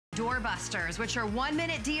Doorbusters, which are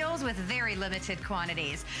 1-minute deals with very limited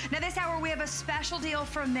quantities. Now this hour we have a special deal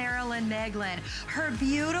from Marilyn Meglin. Her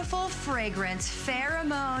beautiful fragrance,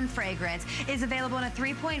 Pheromone fragrance, is available in a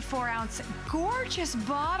 3.4-ounce gorgeous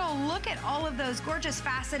bottle. Look at all of those gorgeous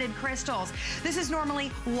faceted crystals. This is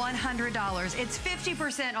normally $100. It's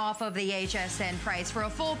 50% off of the HSN price for a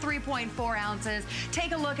full 3.4 ounces.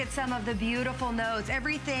 Take a look at some of the beautiful notes.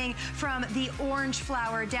 Everything from the orange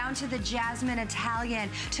flower down to the jasmine Italian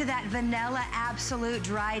to that vanilla absolute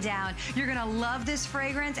dry down. You're gonna love this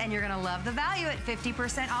fragrance and you're gonna love the value at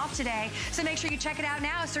 50% off today. So make sure you check it out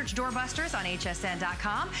now. Search Doorbusters on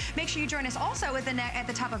hsn.com. Make sure you join us also at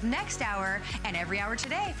the top of next hour and every hour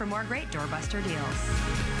today for more great Doorbuster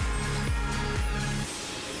deals.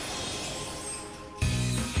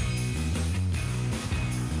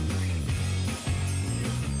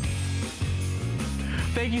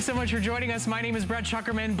 Thank you so much for joining us. My name is Brett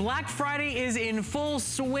Chuckerman. Black Friday is in full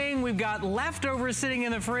swing. We've got leftovers sitting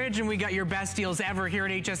in the fridge, and we got your best deals ever here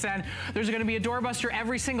at HSN. There's going to be a doorbuster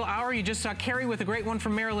every single hour. You just saw Carrie with a great one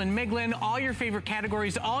from Marilyn Meglin. All your favorite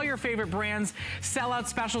categories, all your favorite brands, sellout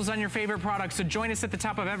specials on your favorite products. So join us at the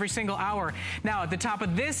top of every single hour. Now, at the top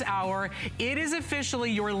of this hour, it is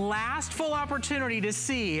officially your last full opportunity to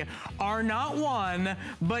see our not one,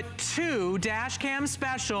 but two dash cam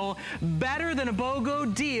special, better than a BOGO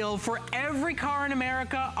deal for every car in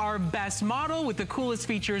America, our best model with the coolest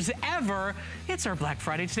features ever. It's our Black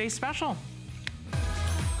Friday Today special.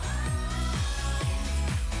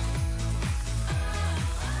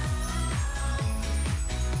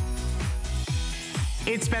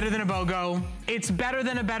 It's better than a BOGO. It's better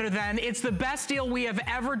than a better than. It's the best deal we have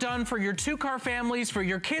ever done for your two-car families, for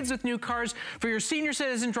your kids with new cars, for your senior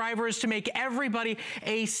citizen drivers, to make everybody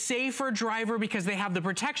a safer driver because they have the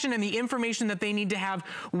protection and the information that they need to have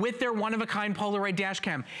with their one-of-a-kind Polaroid dash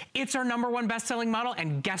cam. It's our #1 best-selling model,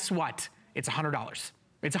 and guess what? It's $100.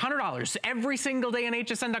 It's $100 every single day on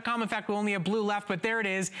hsn.com. In fact, we only have blue left, but there it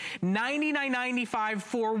is, $99.95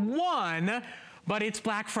 for one. But it's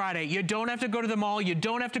Black Friday. You don't have to go to the mall. You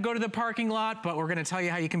don't have to go to the parking lot, but we're gonna tell you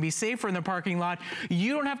how you can be safer in the parking lot.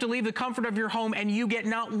 You don't have to leave the comfort of your home, and you get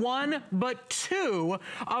not one, but two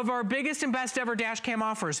of our biggest and best ever dash cam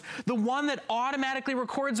offers. The one that automatically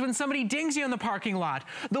records when somebody dings you in the parking lot.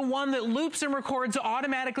 The one that loops and records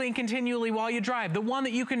automatically and continually while you drive. The one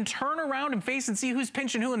that you can turn around and face and see who's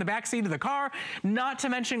pinching who in the back seat of the car. Not to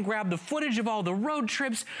mention grab the footage of all the road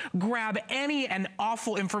trips, grab any and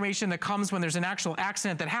awful information that comes when there's an actual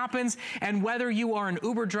accident that happens. And whether you are an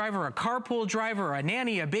Uber driver, a carpool driver, a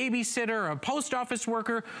nanny, a babysitter, a post office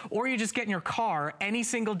worker, or you just get in your car any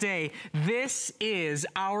single day, this is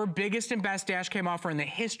our biggest and best dash cam offer in the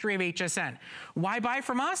history of HSN. Why buy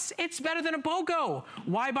from us? It's better than a BOGO.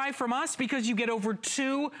 Why buy from us? Because you get over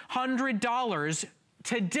 $200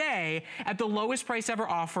 today at the lowest price ever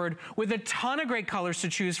offered, with a ton of great colors to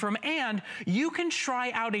choose from, and you can try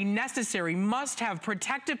out a necessary must-have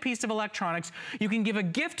protective piece of electronics. You can give a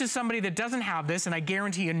gift to somebody that doesn't have this, and I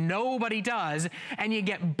guarantee you nobody does, and you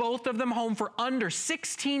get both of them home for under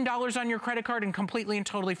 $16 on your credit card and completely and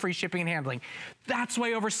totally free shipping and handling. That's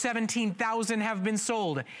why over 17,000 have been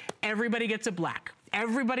sold. Everybody gets a black.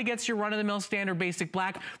 Everybody gets your run-of-the-mill standard basic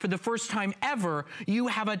black. For the first time ever, you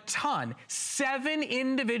have a ton, 7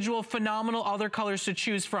 individual phenomenal other colors to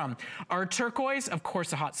choose from. Our turquoise, of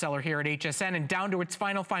course, a hot seller here at HSN, and down to its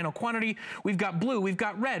final quantity. We've got blue, we've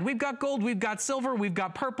got red, we've got gold, we've got silver, we've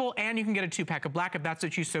got purple, and you can get a 2-pack of black if that's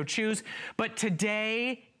what you so choose. But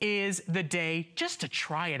today is the day just to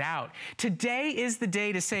try it out. Today is the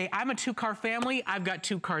day to say, I'm a 2-car family, I've got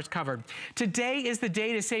 2 cars covered. Today is the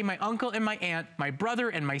day to say, my uncle and my aunt, my brother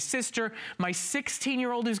and my sister, my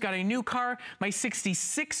 16-year-old who's got a new car, my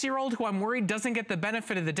 66-year-old who I'm worried doesn't get the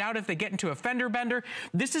benefit of the doubt if they get into a fender bender.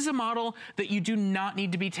 This is a model that you do not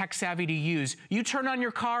need to be tech savvy to use. You turn on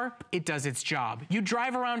your car, it does its job. You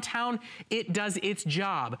drive around town, it does its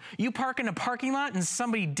job. You park in a parking lot and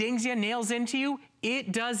somebody dings you, nails into you,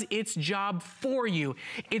 it does its job for you.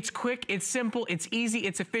 It's quick, it's simple, it's easy,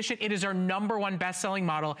 it's efficient. It is our #1 best-selling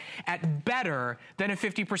model at better than a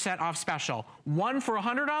 50% off special. One for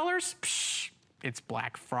 $100? Psh, it's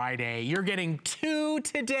Black Friday. You're getting 2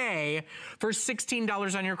 today for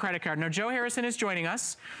 $16 on your credit card. Now, Joe Harrison is joining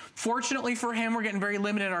us. Fortunately for him, we're getting very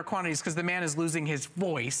limited in our quantities because the man is losing his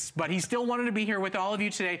voice, but he still wanted to be here with all of you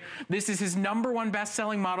today. This is his #1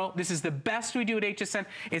 best-selling model. This is the best we do at HSN.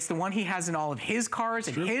 It's the one he has in all of his cars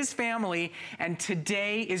and his family, and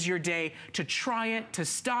today is your day to try it, to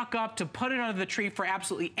stock up, to put it under the tree for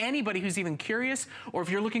absolutely anybody who's even curious, or if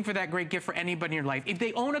you're looking for that great gift for anybody in your life. If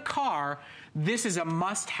they own a car, this This is a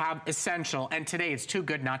must-have essential, and today it's too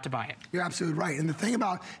good not to buy it. You're absolutely right. And the thing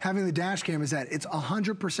about having the dash cam is that it's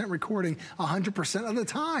 100% recording 100% of the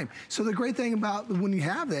time. So the great thing about when you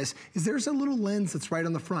have this is there's a little lens that's right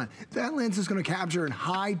on the front. That lens is going to capture in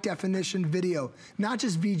high definition video, not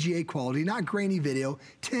just VGA quality, not grainy video,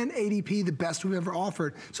 1080p, the best we've ever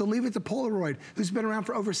offered. So leave it to Polaroid, who's been around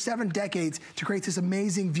for over 7 decades to create this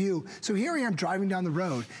amazing view. So here I am driving down the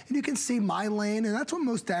road, and you can see my lane, and that's what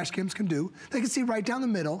most dash cams can do. They can see right down the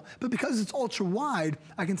middle, but because it's ultra wide,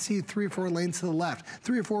 I can see 3 or 4 lanes to the left,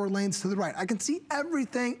 3 or 4 lanes to the right. I can see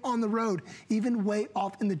everything on the road, even way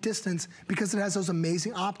off in the distance, because it has those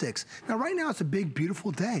amazing optics. Now, right now, it's a big,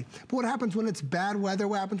 beautiful day, but what happens when it's bad weather?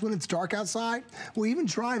 What happens when it's dark outside? Well, even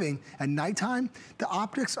driving at nighttime, the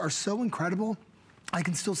optics are so incredible. I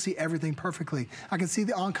can still see everything perfectly. I can see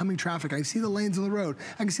the oncoming traffic. I can see the lanes on the road.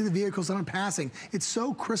 I can see the vehicles that I'm passing. It's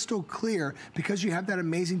so crystal clear because you have that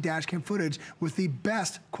amazing dash cam footage with the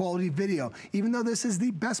best quality video. Even though this is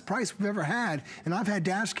the best price we've ever had, and I've had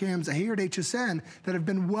dash cams here at HSN that have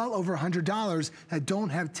been well over $100 that don't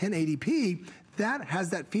have 1080p, that has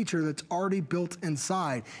that feature that's already built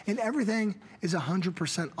inside. And everything is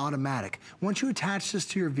 100% automatic. Once you attach this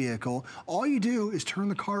to your vehicle, all you do is turn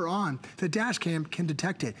the car on. The dash cam can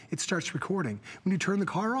detect it. It starts recording. When you turn the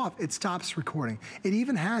car off, it stops recording. It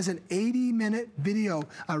even has an 80-minute video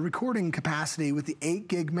recording capacity with the 8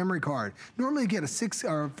 gig memory card. Normally you get a 6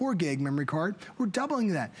 or 4 gig memory card. We're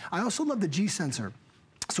doubling that. I also love the G sensor.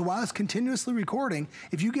 So while it's continuously recording,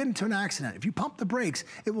 if you get into an accident, if you pump the brakes,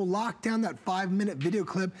 it will lock down that 5-minute video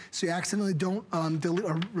clip so you accidentally don't delete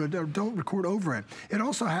or don't record over it. It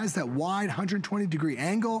also has that wide 120-degree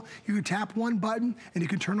angle. You can tap one button and you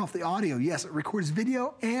can turn off the audio. Yes, it records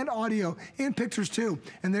video and audio and pictures too.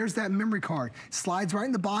 And there's that memory card. Slides right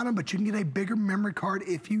in the bottom, but you can get a bigger memory card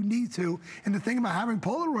if you need to. And the thing about having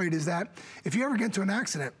Polaroid is that if you ever get into an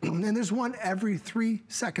accident, and there's one every 3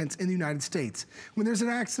 seconds in the United States, when there's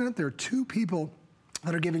an accident, there are 2 people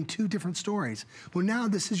that are giving 2 different stories. Well, now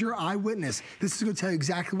this is your eyewitness. This is going to tell you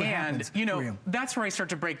exactly what happens. And, you know, that's where I start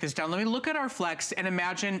to break this down. Let me look at our Flex and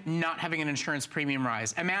imagine not having an insurance premium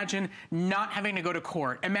rise. Imagine not having to go to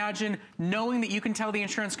court. Imagine knowing that you can tell the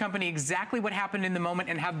insurance company exactly what happened in the moment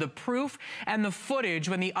and have the proof and the footage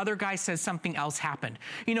when the other guy says something else happened.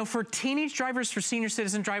 You know, for teenage drivers, for senior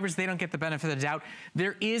citizen drivers, they don't get the benefit of the doubt.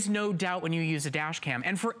 There is no doubt when you use a dash cam.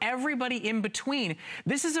 And for everybody in between,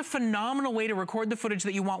 this is a phenomenal way to record the footage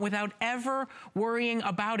that you want without ever worrying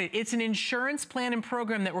about it. It's an insurance plan and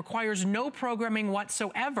program that requires no programming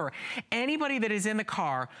whatsoever. Anybody that is in the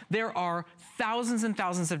car, there are thousands and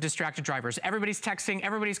thousands of distracted drivers. Everybody's texting,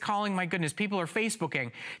 everybody's calling, my goodness, people are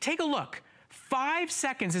Facebooking. Take a look. 5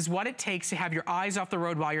 seconds is what it takes to have your eyes off the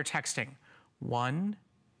road while you're texting. 1,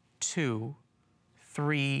 2,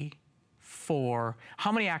 3, 4.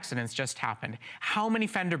 How many accidents just happened? How many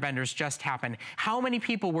fender benders just happened? How many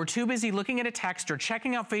people were too busy looking at a text or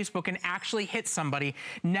checking out Facebook and actually hit somebody?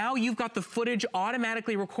 Now you've got the footage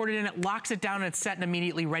automatically recorded and it locks it down and it's set and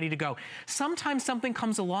immediately ready to go. Sometimes something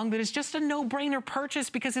comes along that is just a no-brainer purchase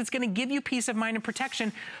because it's going to give you peace of mind and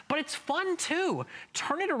protection, but it's fun too.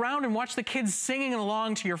 Turn it around and watch the kids singing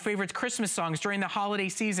along to your favorite Christmas songs during the holiday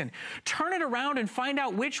season. Turn it around and find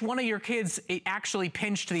out which one of your kids actually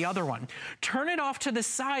pinched the other one. Turn it off to the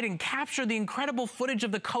side and capture the incredible footage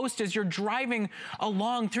of the coast as you're driving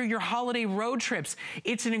along through your holiday road trips.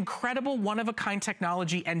 It's an incredible one-of-a-kind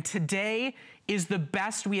technology, and today is the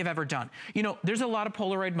best we have ever done. You know, there's a lot of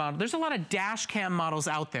Polaroid models. There's a lot of dash cam models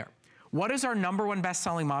out there. What is our #1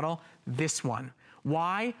 best-selling model? This one.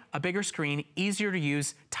 Why? A bigger screen, easier to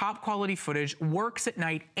use, top quality footage, works at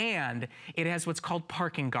night, and it has what's called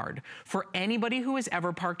parking guard. For anybody who has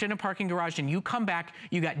ever parked in a parking garage and you come back,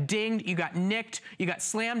 you got dinged, you got nicked, you got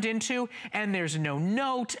slammed into, and there's no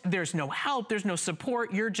note, there's no help, there's no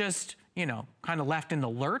support, you're just, you know, kind of left in the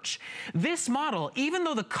lurch. This model, even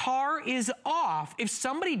though the car is off, if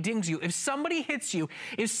somebody dings you, if somebody hits you,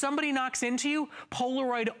 if somebody knocks into you,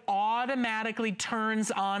 Polaroid automatically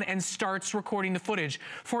turns on and starts recording the footage.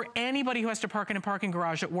 For anybody who has to park in a parking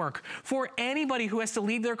garage at work, for anybody who has to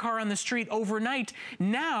leave their car on the street overnight,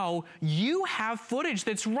 now you have footage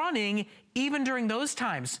that's running even during those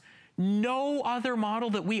times. No other model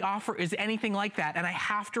that we offer is anything like that. And I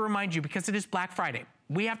have to remind you, because it is Black Friday,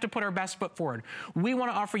 we have to put our best foot forward. We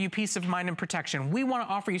want to offer you peace of mind and protection. We want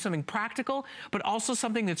to offer you something practical, but also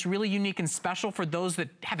something that's really unique and special for those that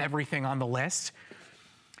have everything on the list.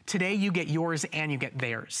 Today, you get yours and you get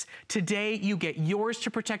theirs. Today, you get yours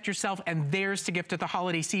to protect yourself and theirs to gift at the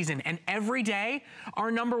holiday season. And every day,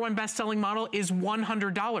 our #1 best-selling model is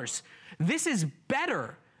 $100. This is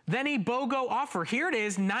better than a BOGO offer. Here it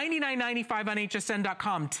is, $99.95 on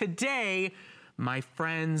hsn.com. Today, my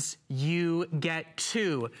friends, you get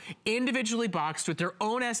 2 individually boxed with their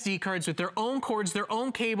own SD cards, with their own cords, their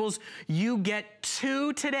own cables. You get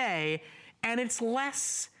 2 today, and it's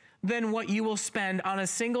less than what you will spend on a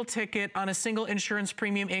single ticket, on a single insurance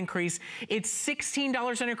premium increase. It's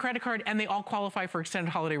 $16 on your credit card, and they all qualify for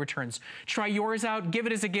extended holiday returns. Try yours out, give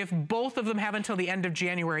it as a gift. Both of them have until the end of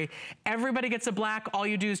January. Everybody gets a black. All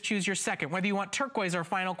you do is choose your second. Whether you want turquoise or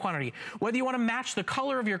final quantity, whether you want to match the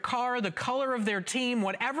color of your car, the color of their team,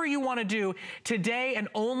 whatever you want to do, today and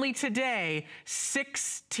only today,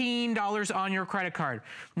 $16 on your credit card.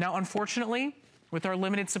 Now, unfortunately, with our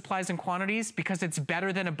limited supplies and quantities, because it's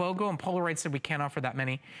better than a BOGO, and Polaroid said we can't offer that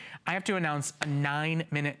many, I have to announce a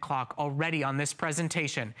 9-minute clock already on this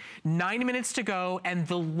presentation. 9 minutes to go, and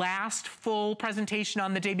the last full presentation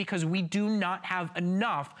on the day, because we do not have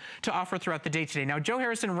enough to offer throughout the day today. Now, Joe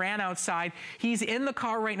Harrison ran outside. He's in the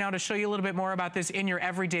car right now to show you a little bit more about this in your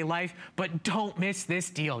everyday life, but don't miss this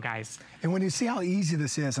deal, guys. And when you see how easy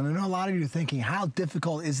this is, and I know a lot of you are thinking, how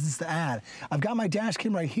difficult is this to add? I've got my dash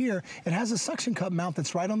cam right here. It has a suction cup mount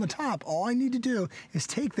that's right on the top. All I need to do is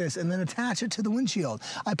take this and then attach it to the windshield.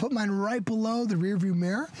 I put mine right below the rear view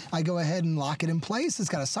mirror. I go ahead and lock it in place. It's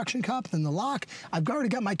got a suction cup, then the lock. I've already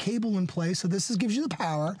got my cable in place, so this gives you the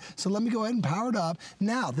power. So let me go ahead and power it up.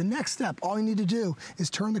 Now, the next step, all you need to do is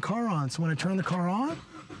turn the car on. So when I turn the car on,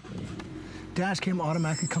 dash cam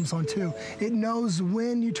automatically comes on too. It knows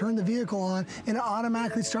when you turn the vehicle on, and it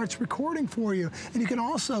automatically starts recording for you. And you can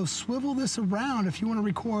also swivel this around if you want to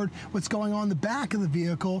record what's going on in the back of the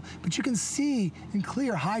vehicle, but you can see in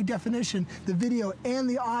clear, high definition, the video and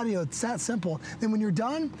the audio. It's that simple. Then when you're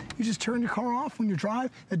done, you just turn your car off. When you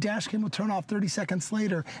drive, the dash cam will turn off 30 seconds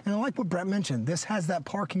later. And I like what Brett mentioned, this has that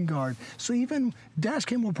parking guard. So even dash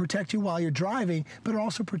cam will protect you while you're driving, but it'll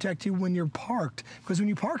also protect you when you're parked. Because when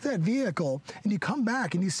you park that vehicle, and you come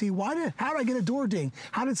back and you see, how did I get a door ding?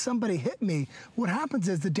 How did somebody hit me? What happens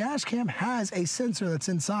is the dash cam has a sensor that's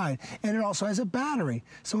inside, and it also has a battery.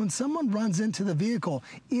 So when someone runs into the vehicle,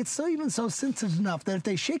 it's even so sensitive enough that if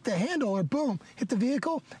they shake the handle or boom, hit the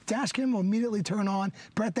vehicle, dash cam will immediately turn on.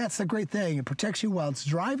 Brett, that's the great thing. It protects you while it's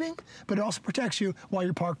driving, but it also protects you while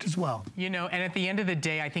you're parked as well. You know, and at the end of the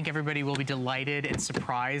day, I think everybody will be delighted and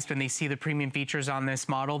surprised when they see the premium features on this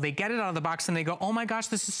model. They get it out of the box and they go, oh my gosh,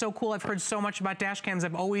 this is so cool. I've heard so much about dash cams.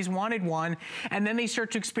 I've always wanted one. And then they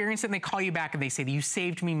start to experience it and they call you back and they say, you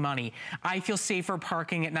saved me money. I feel safer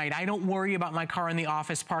parking at night. I don't worry about my car in the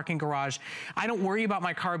office parking garage. I don't worry about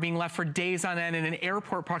my car being left for days on end in an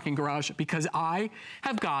airport parking garage, because I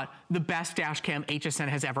have got the best dash cam HSN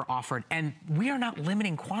has ever offered. And we are not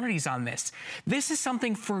limiting quantities on this. This is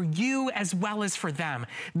something for you as well as for them.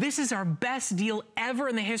 This is our best deal ever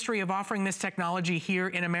in the history of offering this technology here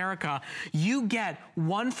in America. You get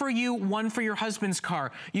one for you, one for your husband's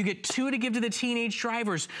car. You get 2 to give to the teenage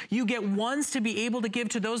drivers. You get 1s to be able to give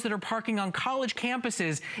to those that are parking on college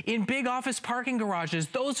campuses, in big office parking garages,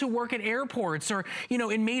 those who work at airports, or, you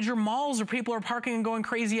know, in major malls where people are parking and going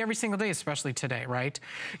crazy every single day, especially today, right?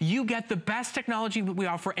 You get the best technology that we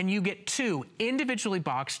offer, and you get 2 individually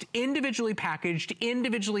boxed, individually packaged,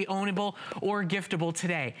 individually ownable or giftable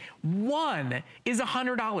today. 1 is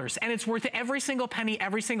 $100, and it's worth every single penny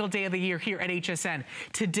every single day of the year here at HSN.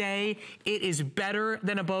 Today, it is better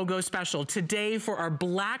than a BOGO special. Today, for our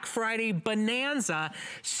Black Friday bonanza,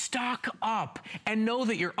 stock up and know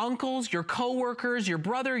that your uncles, your coworkers, your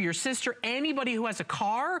brother, your sister, anybody who has a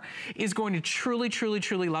car is going to truly, truly,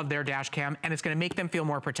 truly love their dash cam, and it's going to make them feel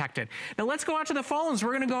more protected. Now let's go out to the phones.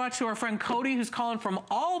 We're going to go out to our friend Cody, who's calling from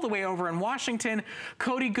all the way over in Washington.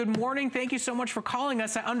 Cody, good morning. Thank you so much for calling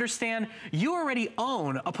us. I understand you already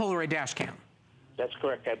own a Polaroid dash cam. That's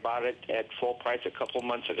correct. I bought it at full price a couple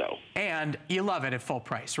months ago. And you love it at full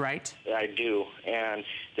price, right? I do. And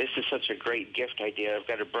this is such a great gift idea. I've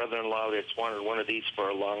got a brother-in-law that's wanted one of these for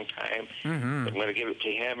a long time. I'm going to give it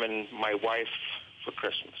to him and my wife for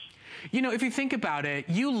Christmas. You know, if you think about it,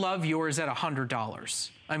 you love yours at $100.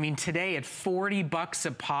 I mean, today at 40 bucks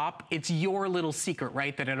a pop, it's your little secret,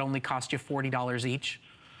 right? That it only cost you $40 each.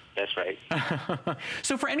 That's right.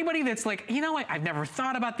 So for anybody that's like, you know what, I've never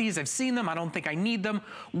thought about these, I've seen them, I don't think I need them.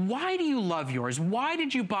 Why do you love yours? Why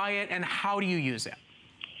did you buy it, and how do you use it?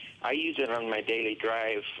 I use it on my daily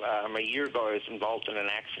drive. A year ago, I was involved in an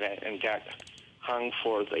accident and got hung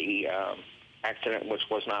for the accident, which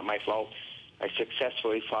was not my fault. I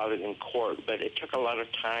successfully filed it in court, but it took a lot of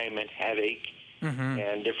time and headache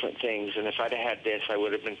and different things. And if I'd have had this, I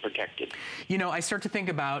would have been protected. You know, I start to think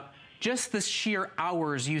about just the sheer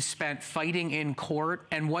hours you spent fighting in court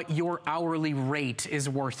and what your hourly rate is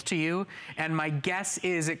worth to you. And my guess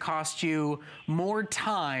is it cost you more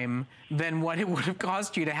time than what it would have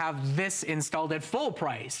cost you to have this installed at full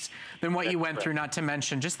price than what you went through, not to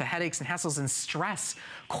mention just the headaches and hassles and stress.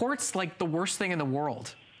 Court's like the worst thing in the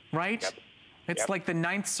world, right? Yep. It's like the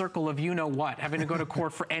ninth circle of you-know-what, having to go to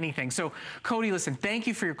court for anything. So, Cody, listen, thank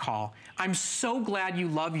you for your call. I'm so glad you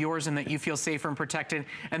love yours and that you feel safer and protected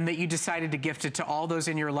and that you decided to gift it to all those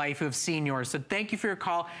in your life who have seen yours. So thank you for your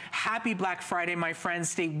call. Happy Black Friday, my friends.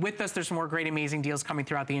 Stay with us. There's more great, amazing deals coming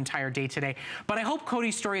throughout the entire day today. But I hope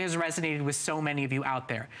Cody's story has resonated with so many of you out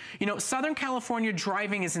there. You know, Southern California,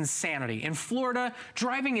 driving is insanity. In Florida,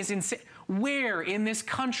 driving is insane. Where in this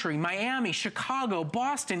country, Miami, Chicago,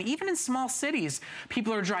 Boston, even in small cities,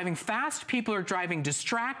 people are driving fast, people are driving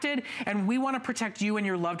distracted, and we want to protect you and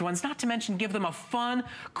your loved ones, not to mention give them a fun,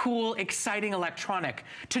 cool, exciting electronic,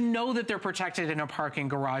 to know that they're protected in a parking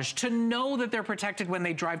garage, to know that they're protected when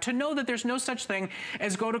they drive, to know that there's no such thing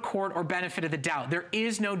as go to court or benefit of the doubt. There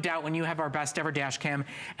is no doubt when you have our best ever dash cam,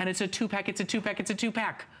 and it's a two-pack, it's a two-pack, it's a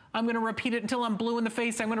two-pack. I'm going to repeat it until I'm blue in the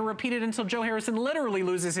face. I'm going to repeat it until Joe Harrison literally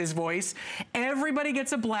loses his voice. Everybody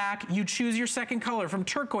gets a black. You choose your second color, from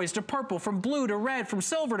turquoise to purple, from blue to red, from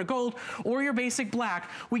silver to gold, or your basic black.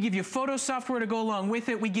 We give you photo software to go along with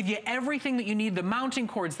it. We give you everything that you need, the mounting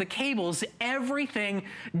cords, the cables, everything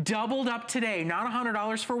doubled up today. Not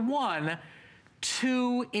 $100 for one,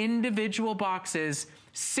 2 individual boxes.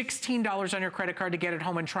 $16 on your credit card to get it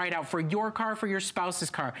home and try it out for your car, for your spouse's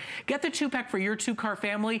car. Get the 2-pack for your 2-car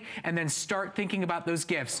family and then start thinking about those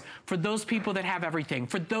gifts for those people that have everything,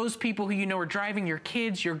 for those people who you know are driving, your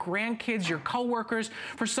kids, your grandkids, your coworkers,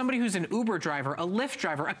 for somebody who's an Uber driver, a Lyft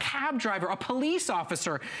driver, a cab driver, a police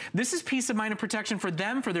officer. This is peace of mind and protection for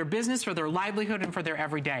them, for their business, for their livelihood, and for their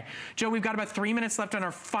everyday. Joe, we've got about 3 minutes left on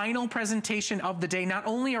our final presentation of the day. Not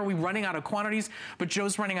only are we running out of quantities, but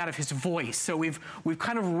Joe's running out of his voice. So we've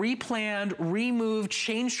kind of replanned, removed,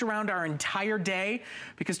 changed around our entire day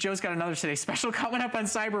because Joe's got another Today Special coming up on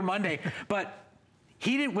Cyber Monday. But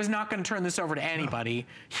he was not going to turn this over to anybody.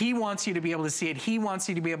 He wants you to be able to see it. He wants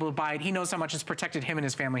you to be able to buy it. He knows how much it's protected him and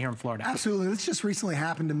his family here in Florida. Absolutely. This just recently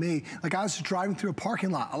happened to me. Like, I was driving through a parking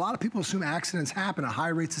lot. A lot of people assume accidents happen at high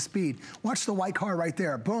rates of speed. Watch the white car right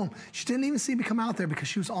there. Boom. She didn't even see me come out there because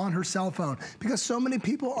she was on her cell phone. Because so many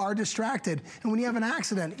people are distracted. And when you have an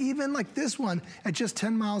accident, even like this one at just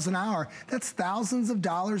 10 miles an hour, that's thousands of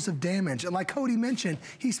dollars of damage. And like Cody mentioned,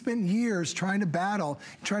 he spent years trying to battle,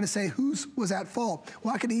 trying to say whose was at fault.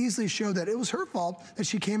 Well, I could easily show that it was her fault that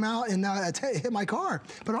she came out and hit my car.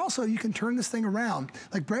 But also, you can turn this thing around.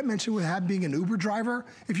 Like Brett mentioned with being an Uber driver,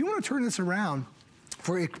 if you want to turn this around,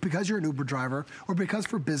 because you're an Uber driver, or because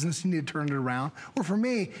for business you need to turn it around, or for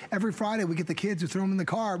me, every Friday we get the kids, we throw them in the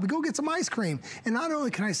car, we go get some ice cream. And not only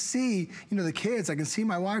can I see, you know, the kids, I can see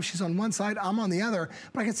my wife, she's on one side, I'm on the other,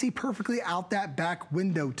 but I can see perfectly out that back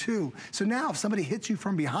window too. So now if somebody hits you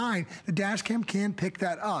from behind, the dash cam can pick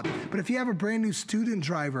that up. But if you have a brand new student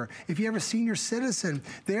driver, if you have a senior citizen,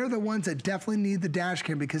 they're the ones that definitely need the dash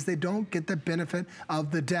cam because they don't get the benefit of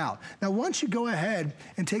the doubt. Now, once you go ahead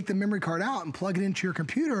and take the memory card out and plug it into your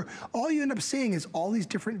computer, all you end up seeing is all these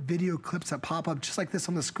different video clips that pop up just like this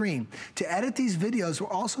on the screen. To edit these videos, we're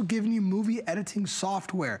also giving you movie editing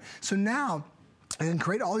software. So now, and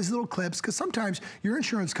create all these little clips, because sometimes your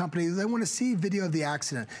insurance company, they want to see video of the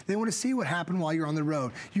accident. They want to see what happened while you're on the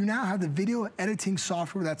road. You now have the video editing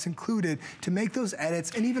software that's included to make those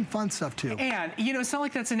edits and even fun stuff too. And, you know, it's not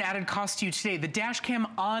like that's an added cost to you today. The dash cam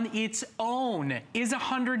on its own is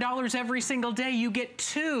 $100 every single day. You get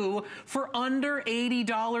 2 for under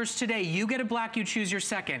 $80 today. You get a black, you choose your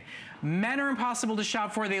second. Men are impossible to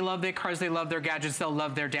shop for. They love their cars, they love their gadgets, they'll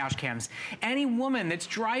love their dash cams. Any woman that's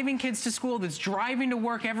driving kids to school, that's driving to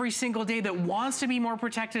work every single day, that wants to be more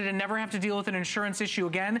protected and never have to deal with an insurance issue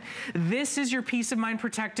again, this is your peace of mind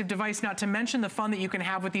protective device, not to mention the fun that you can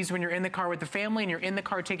have with these when you're in the car with the family and you're in the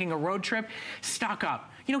car taking a road trip. Stock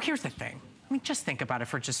up. You know, here's the thing. I mean, just think about it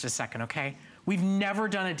for just a second, okay? We've never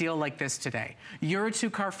done a deal like this today. You're a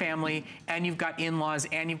 2-car family, and you've got in-laws,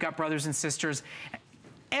 and you've got brothers and sisters.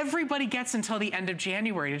 Everybody gets until the end of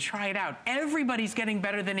January to try it out. Everybody's getting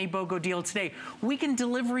better than a BOGO deal today. We can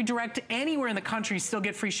delivery direct anywhere in the country, still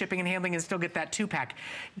get free shipping and handling, and still get that 2-pack.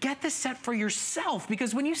 Get this set for yourself,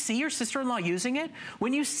 because when you see your sister-in-law using it,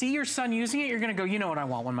 when you see your son using it, you're gonna go, you know what, I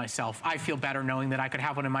want one myself. I feel better knowing that I could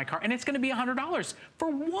have one in my car, and it's gonna be $100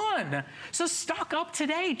 for one. So stock up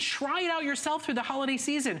today. Try it out yourself through the holiday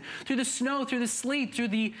season, through the snow, through the sleet, through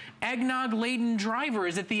the eggnog-laden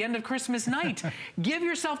drivers at the end of Christmas night. Give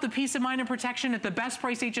yourself yourself the peace of mind and protection at the best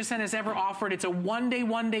price HSN has ever offered. It's a one day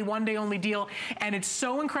only deal, and it's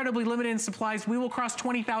so incredibly limited in supplies. We will cross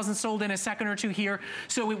 20,000 sold in a second or two here,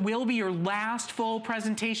 so it will be your last full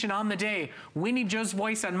presentation on the day. We need Joe's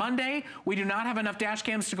voice on Monday. We do not have enough dash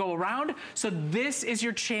cams to go around, so this is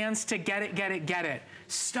your chance to get it.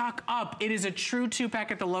 Stock up. It is a true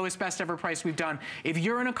 2-pack at the lowest, best ever price we've done. If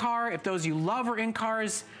you're in a car, if those you love are in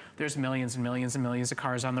cars, there's millions and millions and millions of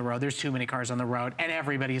cars on the road. There's too many cars on the road, and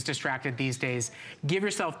everybody is distracted these days. Give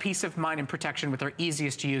yourself peace of mind and protection with our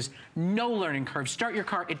easiest to use, no learning curve. Start your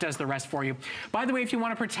car, it does the rest for you. By the way, if you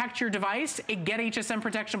want to protect your device, get HSN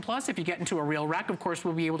Protection Plus. If you get into a real wreck, of course,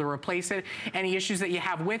 we'll be able to replace it. Any issues that you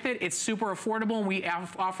have with it, it's super affordable, and we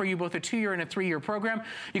offer you both a 2-year and a 3-year program.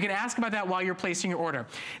 You can ask about that while you're placing your order.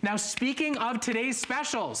 Now, speaking of today's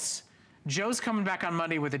specials, Joe's coming back on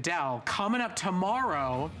Monday with Adele. Coming up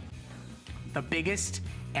tomorrow, the biggest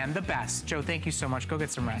and the best. Joe, thank you so much. Go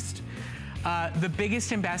get some rest. The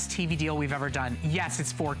biggest and best TV deal we've ever done. Yes,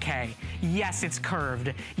 it's 4K. Yes, it's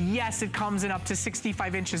curved. Yes, it comes in up to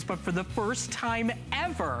 65 inches, but for the first time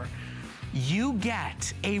ever, you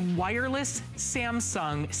get a wireless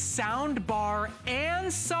Samsung sound bar and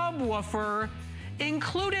subwoofer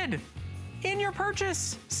included in your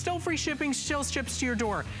purchase. Still free shipping, still ships to your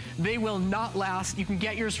door. They will not last. You can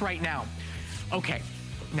get yours right now. Okay.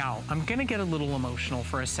 Now, I'm gonna get a little emotional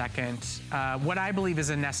for a second. What I believe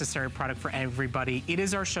is a necessary product for everybody. It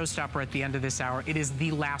is our showstopper at the end of this hour. It is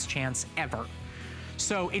the last chance ever.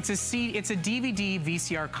 So it's a DVD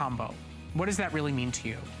VCR combo. What does that really mean to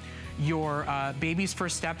you? Your baby's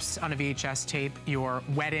first steps on a VHS tape, your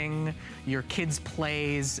wedding, your kids'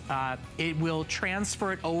 plays, it will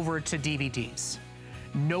transfer it over to DVDs.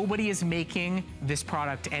 Nobody is making this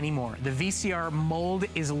product anymore. The VCR mold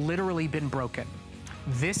is literally been broken.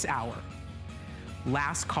 This hour,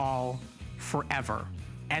 last call, forever,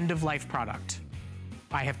 end of life product.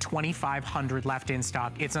 I have 2,500 left in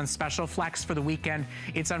stock. It's on special flex for the weekend.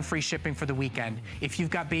 It's on free shipping for the weekend. If you've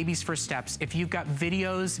got baby's first steps, if you've got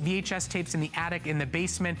videos, VHS tapes in the attic, in the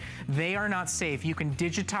basement, they are not safe. You can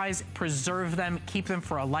digitize, preserve them, keep them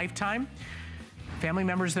for a lifetime. Family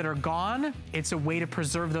members that are gone, it's a way to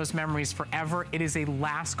preserve those memories forever. It is a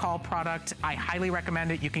last call product. I highly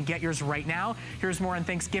recommend it. You can get yours right now. Here's more on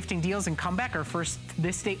Thanksgiving deals and comeback. Our first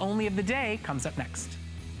This Day Only of the day comes up next.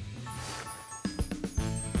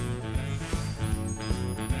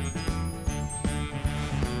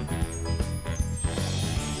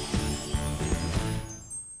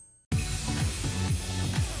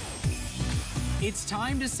 It's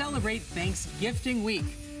time to celebrate Thanksgiving week.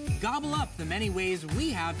 Gobble up the many ways we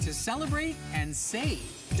have to celebrate and save.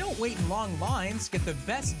 Don't wait in long lines. Get the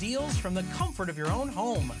best deals from the comfort of your own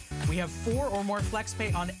home. We have 4 or more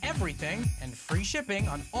FlexPay on everything and free shipping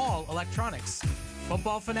on all electronics.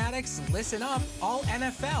 Football fanatics, listen up. All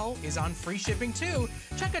NFL is on free shipping too.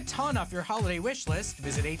 Check a ton off your holiday wish list.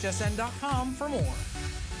 Visit hsn.com for more.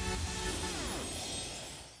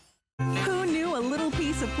 Who knew a little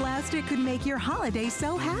piece of plastic could make your holiday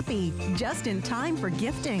so happy? Just in time for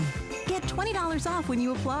gifting. Get $20 off when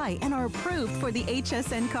you apply and are approved for the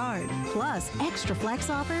HSN card. Plus, extra flex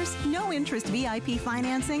offers, no interest VIP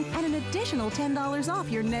financing, and an additional $10 off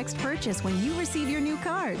your next purchase when you receive your new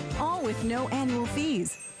card. All with no annual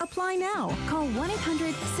fees. Apply now. Call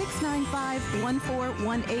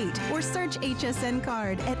 1-800-695-1418 or search HSN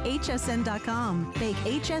card at hsn.com. Make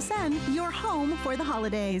HSN your home for the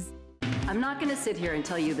holidays. I'm not going to sit here and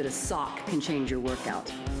tell you that a sock can change your workout.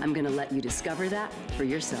 I'm going to let you discover that for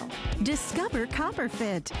yourself. Discover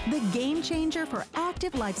CopperFit, the game changer for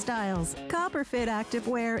active lifestyles. CopperFit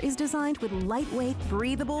activewear is designed with lightweight,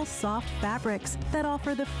 breathable, soft fabrics that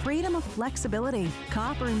offer the freedom of flexibility.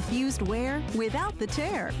 Copper-infused wear without the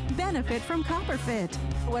tear. Benefit from CopperFit.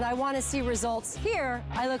 When I want to see results here,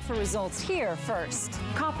 I look for results here first.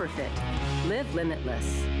 CopperFit. Live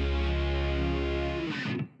limitless.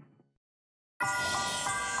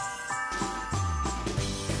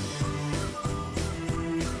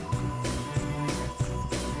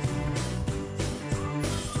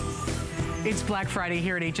 It's Black Friday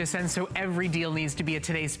here at HSN, so every deal needs to be a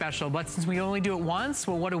today's special. But since we only do it once,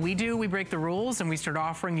 well, what do? We break the rules and we start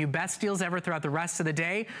offering you best deals ever throughout the rest of the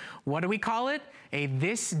day. What do we call it? A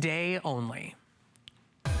This Day Only.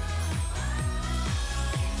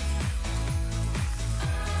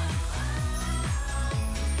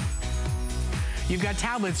 You've got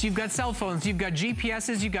tablets, you've got cell phones, you've got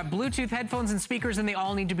GPSs, you've got Bluetooth headphones and speakers, and they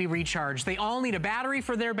all need to be recharged. They all need a battery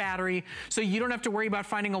for their battery, so you don't have to worry about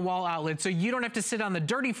finding a wall outlet, so you don't have to sit on the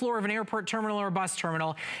dirty floor of an airport terminal or a bus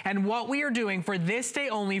terminal. And what we are doing for this day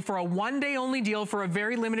only, for a one-day only deal for a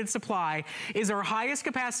very limited supply, is our highest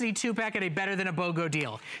capacity 2-pack at a better than a BOGO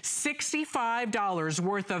deal. $65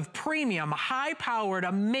 worth of premium, high-powered,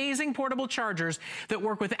 amazing portable chargers that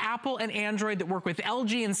work with Apple and Android, that work with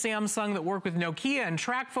LG and Samsung, that work with Nokia and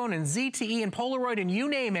TracFone and ZTE and Polaroid and you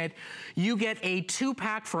name it. You get a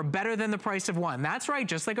 2-pack for better than the price of one. That's right,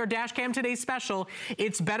 just like our dash cam today's special,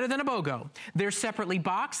 it's better than a BOGO. They're separately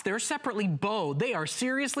boxed, they're separately bowed. They are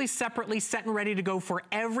seriously separately set and ready to go for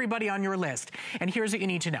everybody on your list. And here's what you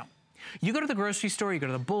need to know. You go to the grocery store, you go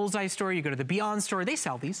to the Bullseye store, you go to the Beyond store, they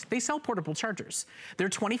sell these. They sell portable chargers. They're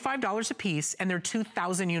 $25 a piece and they're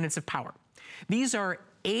 2,000 units of power. These are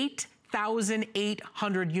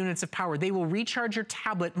 8,800 units of power. They will recharge your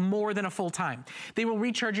tablet more than a full time. They will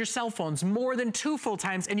recharge your cell phones more than 2 full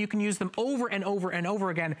times, and you can use them over and over and over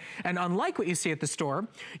again. And unlike what you see at the store,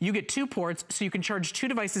 you get 2 ports, so you can charge 2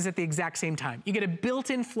 devices at the exact same time. You get a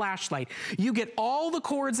built-in flashlight. You get all the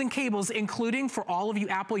cords and cables, including, for all of you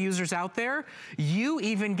Apple users out there, you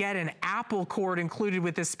even get an Apple cord included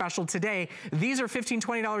with this special today. These are $15,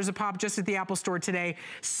 $20 a pop just at the Apple store today.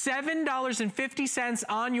 $7.50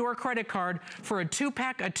 on your credit card for a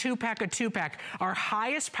 2-pack, a 2-pack, a 2-pack. Our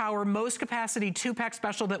highest power, most capacity 2-pack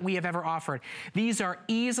special that we have ever offered. These are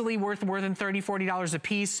easily worth more than $30, $40 a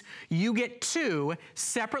piece. You get 2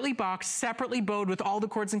 separately boxed, separately bowed with all the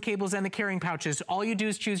cords and cables and the carrying pouches. All you do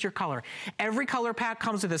is choose your color. Every color pack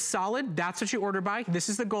comes with a solid. That's what you order by. This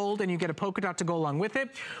is the gold, and you get a polka dot to go along with it.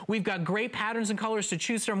 We've got great patterns and colors to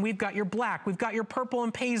choose from. We've got your black. We've got your purple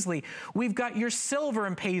and paisley. We've got your silver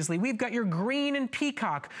and paisley. We've got your green and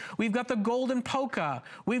peacock. We've got the golden polka.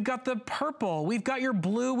 We've got the purple. We've got your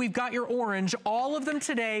blue. We've got your orange. All of them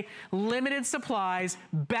today, limited supplies,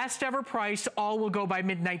 best ever price. All will go by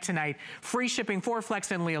midnight tonight. Free shipping for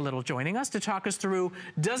Flex, and Leah Little joining us to talk us through,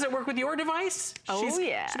 does it work with your device? Oh,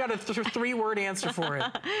 yeah. She's got a 3-word answer for it.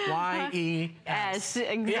 Y-E-S.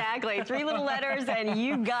 Exactly. Yeah. 3 little letters and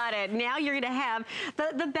you got it. Now you're going to have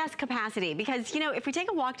the best capacity because, you know, if we take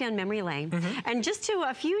a walk down memory lane and just to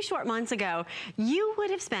a few short months ago, you would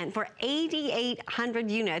have spent for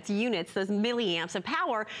 8,800 units, those milliamps of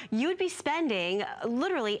power, you would be spending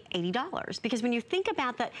literally $80. Because when you think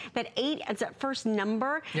about that 8 as that first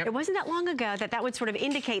number, it wasn't that long ago that would sort of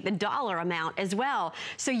indicate the dollar amount as well.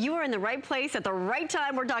 So you are in the right place at the right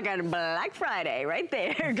time. We're talking Black Friday right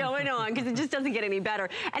there going on because it just doesn't get any better.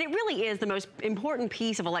 And it really is the most important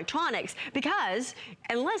piece of electronics because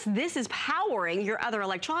unless this is powering your other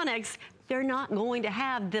electronics, they're not going to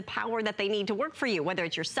have the power that they need to work for you, whether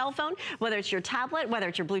it's your cell phone, whether it's your tablet, whether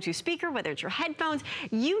it's your Bluetooth speaker, whether it's your headphones.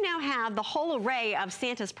 You now have the whole array of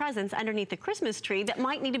Santa's presents underneath the Christmas tree that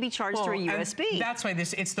might need to be charged through a USB. That's why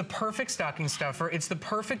it's the perfect stocking stuffer. It's the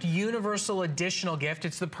perfect universal additional gift.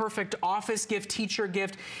 It's the perfect office gift, teacher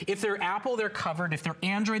gift. If they're Apple, they're covered. If they're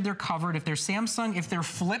Android, they're covered. If they're Samsung, if they're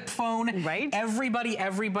flip phone,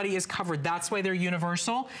 everybody is covered. That's why they're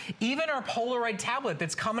universal. Even our Polaroid tablet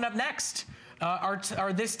that's coming up next.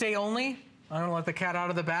 Are this day only? I don't let the cat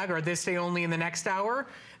out of the bag. Are this day only in the next hour?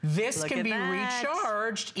 This can be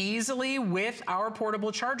recharged easily with our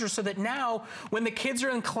portable charger so that now when the kids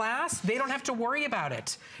are in class, they don't have to worry about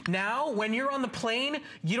it. Now, when you're on the plane,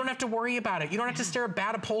 you don't have to worry about it. You don't have to stare at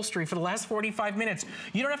bad upholstery for the last 45 minutes.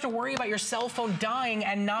 You don't have to worry about your cell phone dying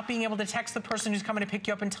and not being able to text the person who's coming to pick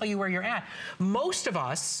you up and tell you where you're at. Most of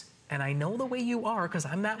us, and I know the way you are because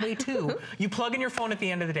I'm that way too, you plug in your phone at the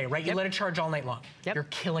end of the day, right? You let it charge all night long. You're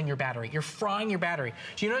killing your battery. You're frying your battery.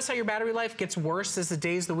 Do you notice how your battery life gets worse as the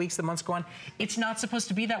days, the weeks, the months go on? It's not supposed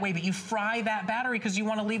to be that way, but you fry that battery because you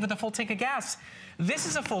want to leave with a full tank of gas. This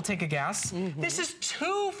is a full tank of gas. This is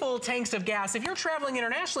 2 full tanks of gas. If you're traveling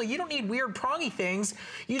internationally, you don't need weird prongy things.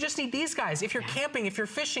 You just need these guys. If you're camping, if you're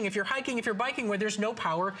fishing, if you're hiking, if you're biking where there's no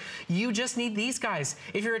power, you just need these guys.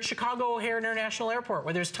 If you're at Chicago O'Hare International Airport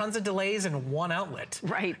where there's tons of delays and 1 outlet.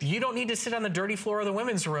 You don't need to sit on the dirty floor of the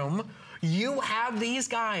women's room. You have these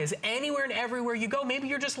guys anywhere and everywhere you go. Maybe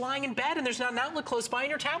you're just lying in bed and there's not an outlet close by and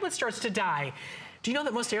your tablet starts to die. Do you know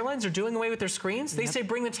that most airlines are doing away with their screens? They say,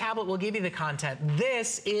 bring the tablet, we'll give you the content.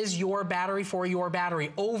 This is your battery for your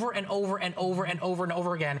battery over and over and over and over and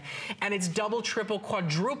over again. And it's double, triple,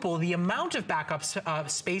 quadruple the amount of backup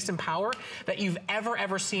space and power that you've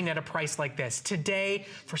ever seen at a price like this. Today,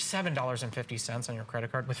 for $7.50 on your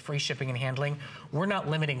credit card with free shipping and handling, we're not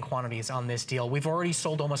limiting quantities on this deal. We've already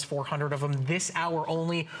sold almost 400 of them this hour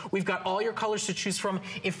only. We've got all your colors to choose from.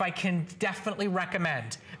 If I can definitely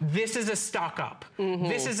recommend, this is a stock up.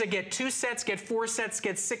 This is a get 2 sets, get 4 sets,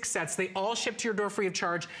 get 6 sets. They all ship to your door free of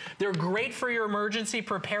charge. They're great for your emergency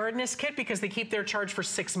preparedness kit because they keep their charge for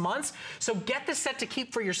 6 months. So get the set to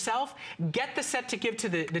keep for yourself. Get the set to give to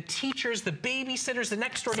the teachers, the babysitters, the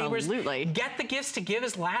next door neighbors. Get the gifts to give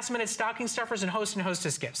as last minute stocking stuffers and host and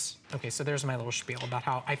hostess gifts. Okay, so there's my little spiel about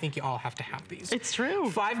how I think you all have to have these. It's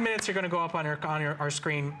true. 5 minutes are going to go up on our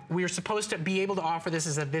screen. We are supposed to be able to offer this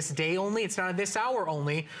as a this day only. It's not a this hour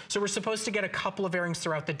only. So we're supposed to get a couple of airings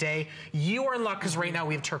throughout the day. You are in luck because right now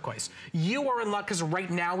we have turquoise. You are in luck because right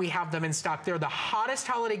now we have them in stock. They're the hottest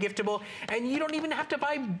holiday giftable, and you don't even have to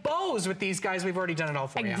buy bows with these guys. We've already done it all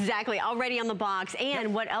for you. Exactly, already on the box.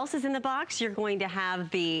 And what else is in the box? You're going to have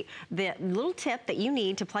the little tip that you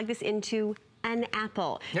need to plug this into an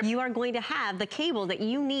Apple. You are going to have the cable that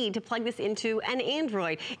you need to plug this into an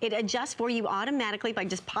Android. It adjusts for you automatically by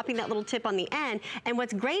just popping that little tip on the end. And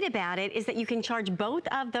what's great about it is that you can charge both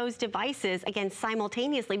of those devices, again,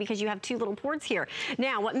 simultaneously, because you have 2 little ports here.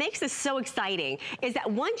 Now, what makes this so exciting is that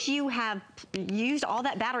once you have used all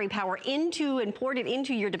that battery power into and poured it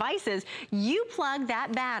into your devices, you plug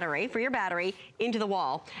that battery, for your battery, into the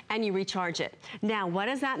wall and you recharge it. Now, what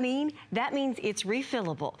does that mean? That means it's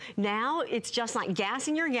refillable. Now, it's just like gas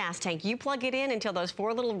in your gas tank. You plug it in until those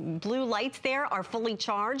 4 little blue lights there are fully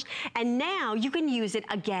charged, and now you can use it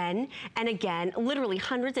again and again, literally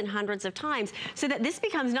hundreds and hundreds of times, so that this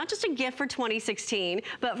becomes not just a gift for 2016,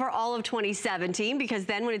 but for all of 2017, because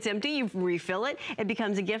then when it's empty, you refill it. It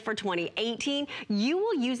becomes a gift for 2018. You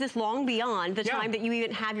will use this long beyond the time that you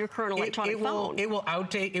even have your current electronic phone. It will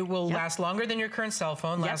outdate. It will last longer than your current cell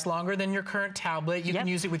phone, last longer than your current tablet. You can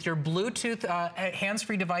use it with your Bluetooth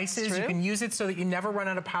hands-free devices. You can use it so that you never run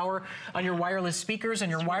out of power on your wireless speakers and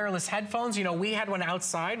your wireless headphones. You know, we had one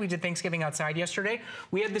outside. We did Thanksgiving outside yesterday.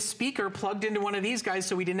 We had the speaker plugged into one of these guys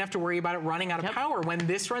so we didn't have to worry about it running out of power. When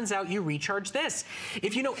this runs out, you recharge this.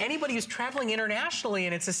 If you know anybody who's traveling internationally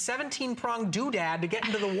and it's a 17-prong doodad to get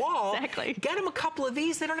into the wall, get them a couple of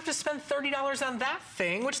these. They don't have to spend $30 on that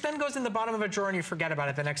thing, which then goes in the bottom of a drawer and you forget about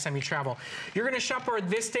it the next time you travel. You're going to shop our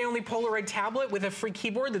This Day Only Polaroid tablet with a free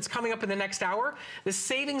keyboard that's coming up in the next hour. The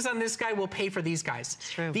savings on this guy will pay for these guys.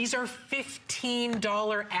 These are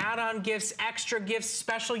 $15 add-on gifts, extra gifts,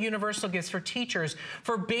 special universal gifts for teachers,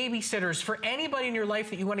 for babysitters, for anybody in your life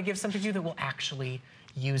that you want to give something to that will actually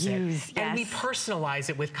use it. And we personalize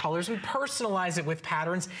it with colors, we personalize it with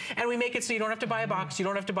patterns, and we make it so you don't have to buy a box, you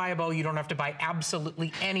don't have to buy a bow, you don't have to buy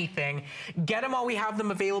absolutely anything. Get them while we have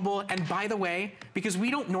them available. And by the way, because we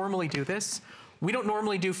don't normally do this, we don't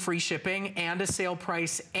normally do free shipping and a sale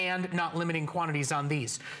price and not limiting quantities on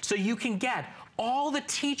these. So you can get all the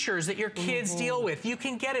teachers that your kids deal with. You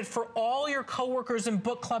can get it for all your coworkers and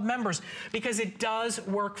book club members because it does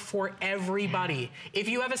work for everybody. If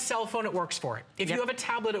you have a cell phone, it works for it. If you have a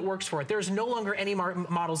tablet, it works for it. There's no longer any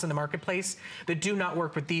models in the marketplace that do not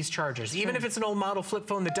work with these chargers. Even if it's an old model flip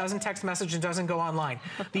phone that doesn't text message and doesn't go online.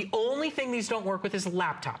 The only thing these don't work with is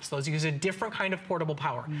laptops. Those use a different kind of portable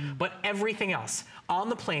power. But everything else, on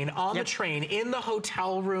the plane, on the train, in the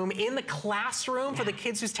hotel room, in the classroom for the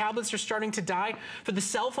kids whose tablets are starting to die, for the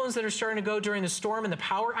cell phones that are starting to go during the storm and the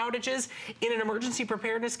power outages, in an emergency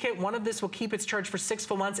preparedness kit, one of this will keep its charge for 6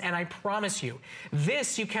 full months, and I promise you,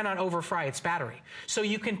 this you cannot overfry its battery. So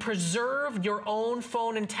you can preserve your own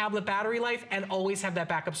phone and tablet battery life and always have that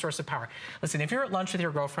backup source of power. Listen, if you're at lunch with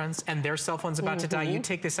your girlfriends and their cell phone's about to die, you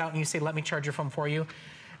take this out and you say, let me charge your phone for you.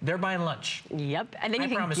 They're buying lunch. Yep, and then you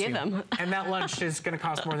can give them. And that lunch is going to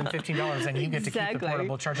cost more than $15, and you get to keep the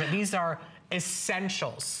portable charger. These are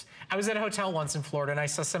essentials. I was at a hotel once in Florida, and I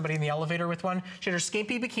saw somebody in the elevator with one. She had her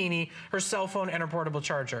skimpy bikini, her cell phone, and her portable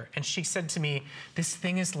charger. And she said to me, this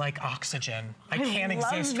thing is like oxygen. I can't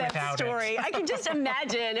exist without it. I can just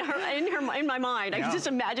imagine her in my mind. I can just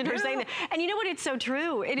imagine her saying that. And you know what? It's so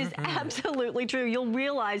true. It is absolutely true. You'll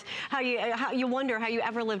realize how you wonder how you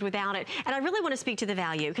ever lived without it. And I really want to speak to the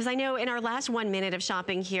value, because I know in our last 1 minute of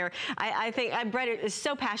shopping here, I think Brett is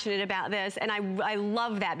so passionate about this, and I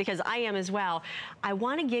love that because I am as well. I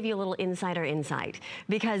want to give you a little insider insight,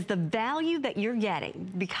 because the value that you're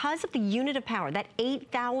getting, because of the unit of power, that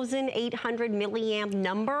 8,800 milliamp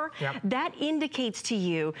number, that indicates to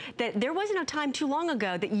you that there wasn't a time too long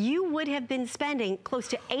ago that you would have been spending close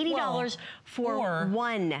to $80 for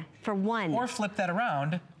one. Or flip that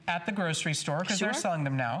around at the grocery store, because they're selling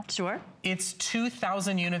them now. It's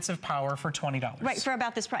 2,000 units of power for $20. Right, for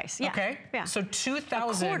about this price. Okay. So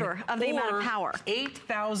 2,000. A quarter of the amount of power.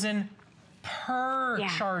 8,000 per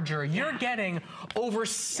charger. You're getting over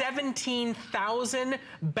 17,000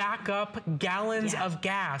 backup gallons of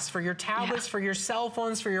gas for your tablets, for your cell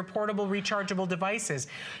phones, for your portable rechargeable devices.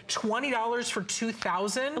 $20 for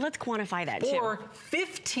 2,000. Let's quantify that too. Or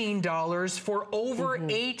 $15 for over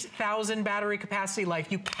 8,000 battery capacity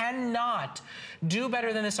life. You cannot do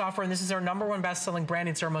better than this offer, and this is our #1 best-selling brand.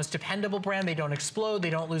 It's our most dependable brand. They don't explode, they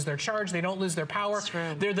don't lose their charge, they don't lose their power.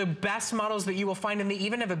 They're the best models that you will find, and they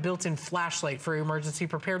even have a built-in flashlight for your emergency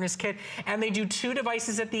preparedness kit, and they do 2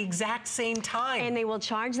 devices at the exact same time. And they will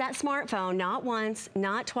charge that smartphone not once,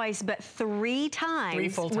 not twice, but 3 times. 3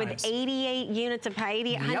 full times. With 88 units of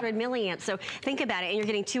 8,800 milliamps. So think about it, and you're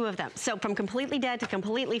getting 2 of them. So from completely dead to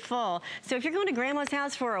completely full. So if you're going to grandma's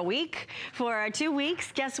house for a week, for 2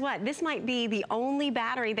 weeks, guess what? This might be the only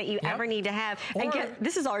battery that you ever need to have. And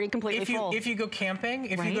this is already completely full. If you go camping,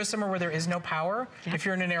 if you go somewhere where there is no power, if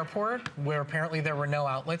you're in an airport where apparently there were no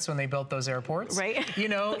outlets when they built those airports, you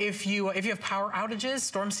know, if you have power outages,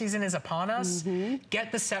 storm season is upon us,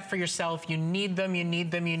 get the set for yourself. You need them, you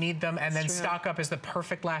need them, you need them, and then stock up as the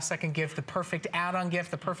perfect last-second gift, the perfect add-on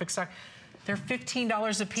gift, the perfect stock. They're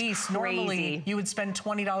 $15 a piece. Normally, you would spend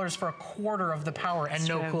 $20 for a quarter of the power and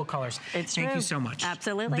no cool colors. Thank you so much.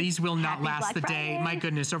 Absolutely. These will not last the day. My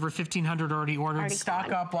goodness, over 1,500 already ordered.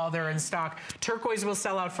 Stock up while they're in stock. Turquoise will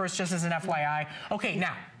sell out first, just as an FYI. Okay,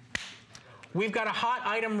 now, we've got a hot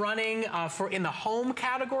item running in the home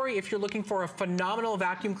category. If you're looking for a phenomenal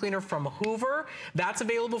vacuum cleaner from Hoover, that's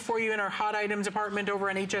available for you in our hot item department over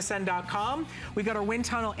on hsn.com. We've got our wind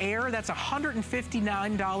tunnel air. That's a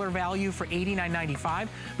 $159 value for $89.95.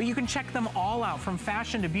 But you can check them all out, from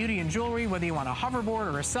fashion to beauty and jewelry, whether you want a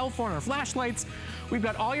hoverboard or a cell phone or flashlights. We've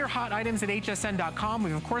got all your hot items at hsn.com.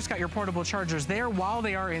 We've, of course, got your portable chargers there while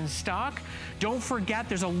they are in stock. Don't forget,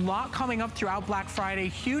 there's a lot coming up throughout Black Friday.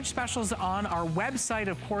 Huge specials on our website,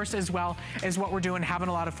 of course, as well as what we're doing, having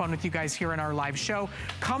a lot of fun with you guys here in our live show.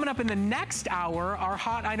 Coming up in the next hour, our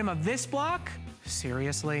hot item of this block,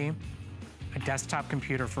 seriously, a desktop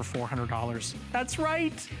computer for $400. That's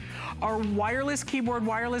right. Our wireless keyboard,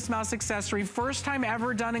 wireless mouse accessory, first time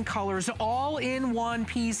ever done in colors, all-in-one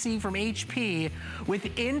PC from HP with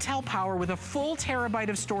Intel power, with a full terabyte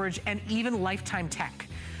of storage and even lifetime tech.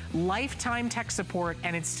 Lifetime tech support,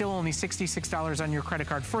 and it's still only $66 on your credit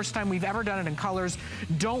card. First time we've ever done it in colors.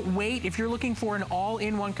 Don't wait. If you're looking for an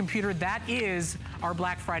all-in-one computer, that is our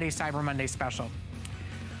Black Friday Cyber Monday special.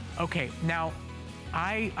 Okay, now,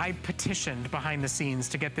 I petitioned behind the scenes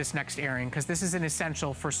to get this next airing, because this is an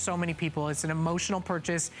essential for so many people. It's an emotional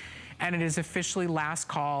purchase, and it is officially last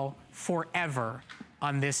call forever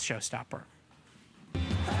on this showstopper.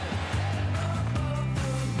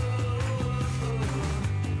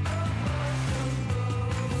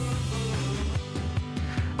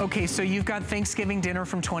 Okay, so you've got Thanksgiving dinner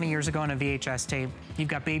from 20 years ago on a VHS tape. You've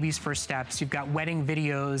got baby's first steps. You've got wedding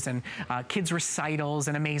videos and kids' recitals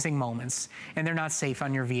and amazing moments. And they're not safe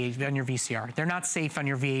on your VCR. They're not safe on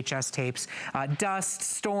your VHS tapes. Dust,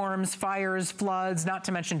 storms, fires, floods, not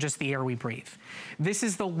to mention just the air we breathe. This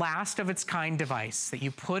is the last of its kind device that you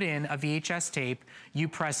put in a VHS tape, you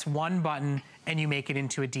press one button, and you make it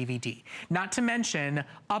into a DVD. Not to mention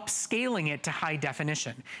upscaling it to high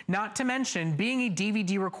definition. Not to mention being a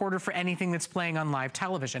DVD recorder for anything that's playing on live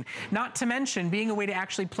television. Not to mention being a way to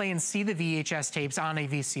actually play and see the VHS tapes on a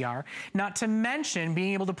VCR. Not to mention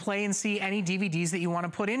being able to play and see any DVDs that you want to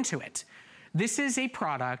put into it. This is a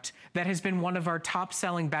product that has been one of our top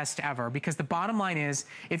selling best ever, because the bottom line is,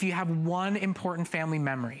 if you have one important family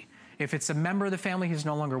memory, if it's a member of the family who's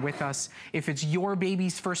no longer with us, if it's your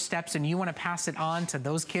baby's first steps and you want to pass it on to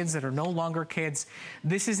those kids that are no longer kids,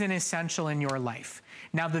 this is an essential in your life.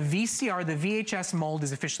 Now, the VCR, the VHS mold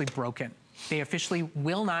is officially broken. They officially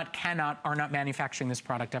will not, cannot, are not manufacturing this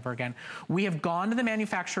product ever again. We have gone to the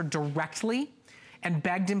manufacturer directly and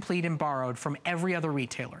begged and pleaded and borrowed from every other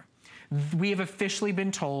retailer. We have officially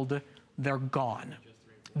been told they're gone.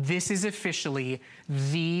 This is officially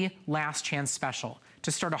the last chance special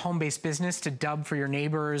to start a home-based business, to dub for your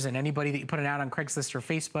neighbors and anybody that you put it out on Craigslist or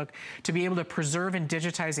Facebook, to be able to preserve and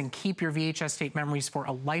digitize and keep your VHS tape memories for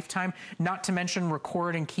a lifetime, not to mention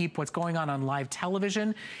record and keep what's going on live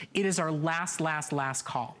television. It is our last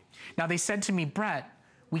call. Now, they said to me, Brett,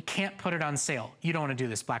 we can't put it on sale. You don't want to do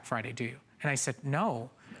this Black Friday, do you? And I said, no.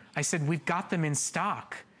 I said, we've got them in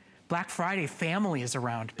stock. Black Friday, family is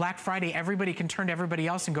around. Black Friday, everybody can turn to everybody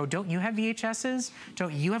else and go, don't you have VHSs?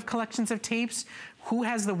 Don't you have collections of tapes? Who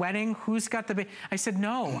has the wedding? Who's got the... I said,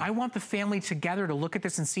 no, I want the family together to look at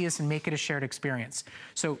this and see us and make it a shared experience.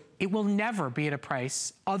 So it will never be at a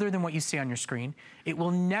price other than what you see on your screen. It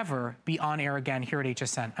will never be on air again here at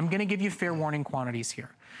HSN. I'm gonna give you fair warning quantities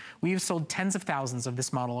here. We have sold tens of thousands of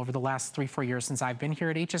this model over the last 3-4 years since I've been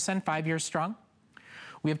here at HSN, 5 years strong.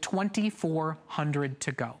 We have 2,400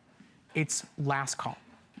 to go. It's last call.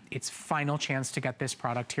 It's final chance to get this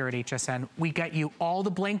product here at HSN. We get you all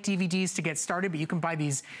the blank DVDs to get started, but you can buy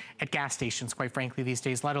these at gas stations, quite frankly, these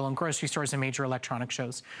days, let alone grocery stores and major electronic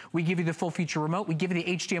shows. We give you the full feature remote. We give you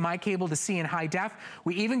the HDMI cable to see in high def.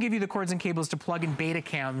 We even give you the cords and cables to plug in beta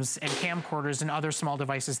cams and camcorders and other small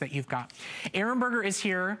devices that you've got. Aaron Berger is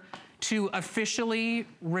here to officially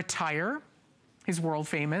retire his world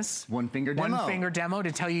famous one finger demo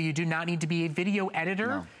to tell you you do not need to be a video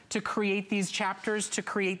editor to create these chapters, to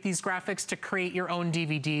create these graphics, to create your own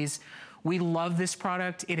DVDs. We love this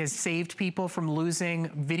product. It has saved people from losing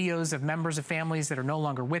videos of members of families that are no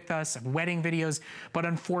longer with us, of wedding videos, but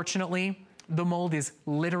unfortunately, the mold is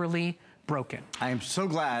literally broken. I am so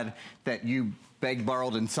glad that you begged,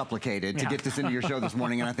 borrowed, and supplicated to get this into your show this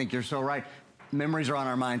morning, and I think you're so right. Memories are on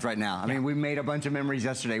our minds right now. I mean, we made a bunch of memories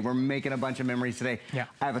yesterday. We're making a bunch of memories today.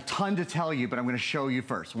 I have a ton to tell you, but I'm going to show you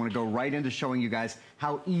first. I want to go right into showing you guys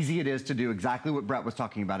how easy it is to do exactly what Brett was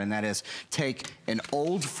talking about, and that is take an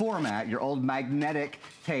old format, your old magnetic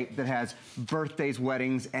tape that has birthdays,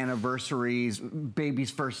 weddings, anniversaries, baby's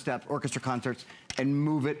first steps, orchestra concerts, and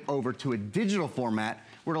move it over to a digital format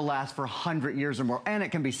where it'll last for 100 years or more, and it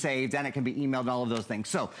can be saved, and it can be emailed, and all of those things.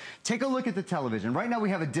 So take a look at the television. Right now we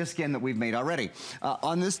have a disc in that we've made already.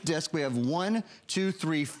 On this disc we have 1, 2,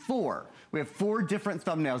 3, 4. We have 4 different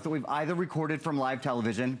thumbnails that we've either recorded from live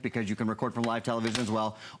television, because you can record from live television as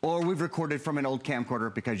well, or we've recorded from an old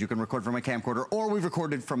camcorder, because you can record from a camcorder, or we've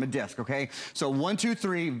recorded from a disc, okay? So 1, 2,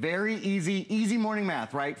 3, very easy morning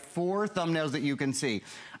math, right? 4 thumbnails that you can see.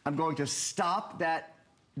 I'm going to stop that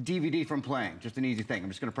DVD from playing, just an easy thing. I'm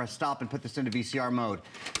just gonna press stop and put this into VCR mode.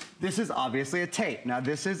 This is obviously a tape. Now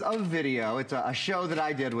this is a video. It's a show that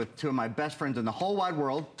I did with 2 of my best friends in the whole wide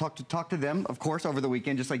world. Talk to them, of course, over the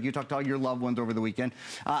weekend, just like you talked to all your loved ones over the weekend.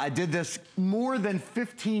 I did this more than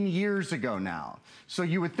 15 years ago now. So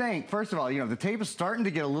you would think, first of all, you know, the tape is starting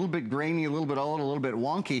to get a little bit grainy, a little bit old, a little bit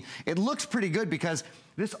wonky. It looks pretty good because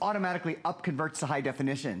this automatically up-converts to high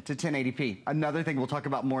definition, to 1080p. Another thing we'll talk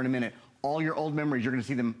about more in a minute. All your old memories, you're gonna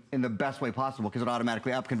see them in the best way possible because it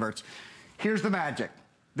automatically up-converts. Here's the magic.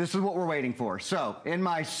 This is what we're waiting for. So, in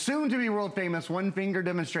my soon-to-be world-famous one-finger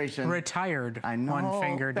demonstration. Retired I know,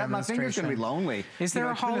 one-finger demonstration. My finger's gonna be lonely. Is there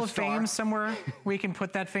a Hall of Fame somewhere we can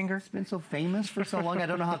put that finger? It's been so famous for so long, I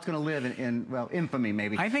don't know how it's gonna live in well, infamy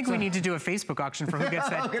maybe. I think we need to do a Facebook auction for who gets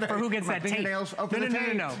that, for who gets that tape.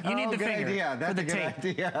 No. You need the good finger idea. That's for the a good tape.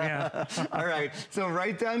 idea. Yeah. All right, so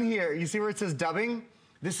right down here, you see where it says dubbing?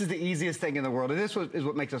 This is the easiest thing in the world, and this is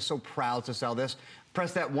what makes us so proud to sell this.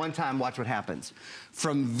 Press that one time, watch what happens.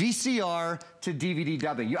 From VCR to DVD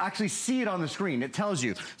dubbing, you actually see it on the screen. It tells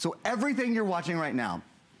you. So everything you're watching right now,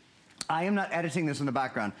 I am not editing this in the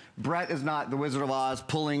background. Brett is not the Wizard of Oz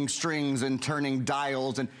pulling strings and turning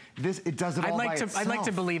dials, and it does it all by itself. I'd like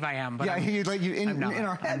to believe I am, but yeah, in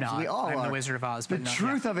our heads, we all are. I'm the Wizard of Oz. But the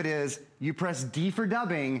truth of it is, you press D for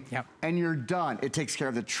dubbing, and you're done. It takes care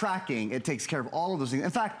of the tracking. It takes care of all of those things. In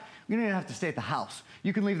fact, you don't even have to stay at the house.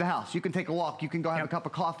 You can leave the house. You can take a walk. You can go have a cup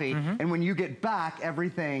of coffee. And when you get back,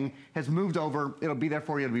 everything has moved over. It'll be there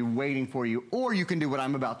for you. It'll be waiting for you. Or you can do what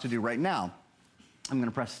I'm about to do right now. I'm going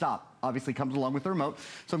to press stop. Obviously comes along with the remote.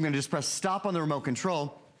 So I'm going to just press stop on the remote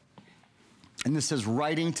control. And this says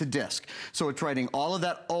writing to disk. So it's writing all of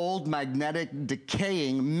that old magnetic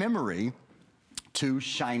decaying memory to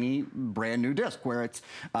shiny brand new disc, where it's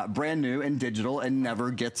brand new and digital and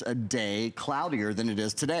never gets a day cloudier than it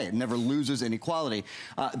is today. It never loses any quality.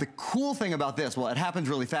 The cool thing about this, well, it happens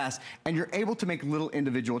really fast, and you're able to make little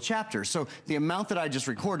individual chapters. So the amount that I just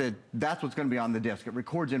recorded, that's what's going to be on the disc. It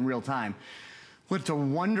records in real time. Well, it's a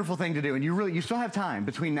wonderful thing to do, and you still have time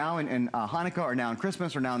between now and Hanukkah, or now and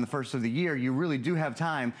Christmas, or now and the first of the year. You really do have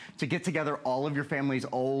time to get together all of your family's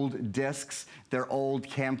old discs, their old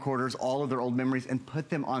camcorders, all of their old memories, and put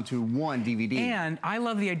them onto one DVD. And I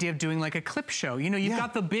love the idea of doing like a clip show. You know, you've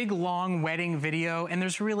got the big, long wedding video, and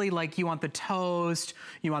there's really like, you want the toast,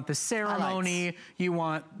 you want the ceremony, you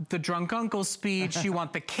want the drunk uncle speech, you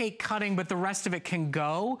want the cake cutting, but the rest of it can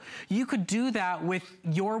go. You could do that with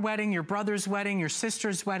your wedding, your brother's wedding, your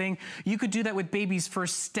sister's wedding. You could do that with baby's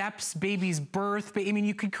first steps, baby's birth. I mean,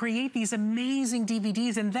 you could create these amazing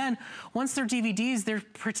DVDs, and then once they're DVDs, they're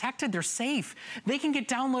protected, they're safe. They can get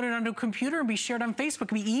downloaded onto a computer and be shared on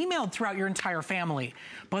Facebook, and be emailed throughout your entire family.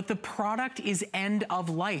 But the product is end of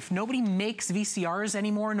life. Nobody makes VCRs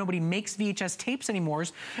anymore. Nobody makes VHS tapes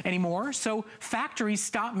anymore. So factories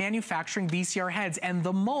stopped manufacturing VCR heads, and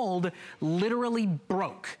the mold literally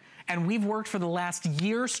broke. And we've worked for the last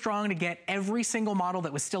year strong to get every single model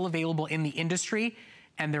that was still available in the industry,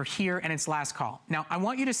 and they're here, and it's last call. Now, I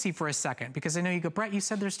want you to see for a second, because I know you go, Brett, you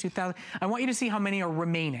said there's 2,000. I want you to see how many are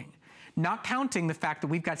remaining. Not counting the fact that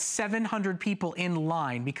we've got 700 people in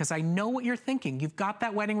line, because I know what you're thinking. You've got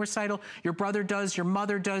that wedding recital, your brother does, your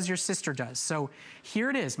mother does, your sister does. So here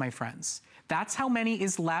it is, my friends. That's how many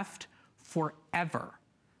is left forever.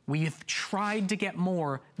 We've tried to get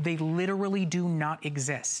more. They literally do not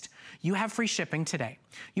exist. You have free shipping today.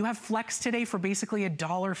 You have Flex today for basically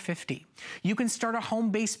 $1.50. You can start a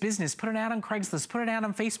home-based business, put an ad on Craigslist, put an ad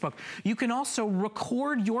on Facebook. You can also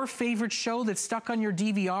record your favorite show that's stuck on your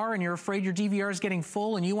DVR and you're afraid your DVR is getting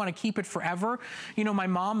full and you want to keep it forever. You know, my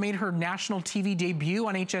mom made her national TV debut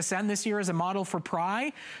on HSN this year as a model for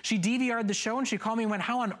Pry. She DVR'd the show and she called me and went,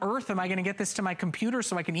 how on earth am I going to get this to my computer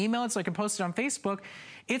so I can email it, so I can post it on Facebook?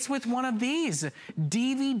 It's with one of these,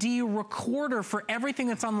 DVD recorder for everything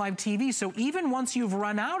that's on live TV. So even once you've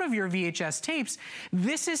run out of your VHS tapes,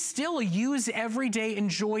 this is still a use every day,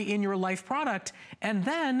 enjoy in your life product. And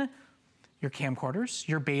then your camcorders,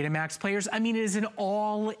 your Betamax players. I mean, it is an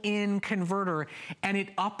all-in converter, and it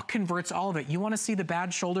up-converts all of it. You want to see the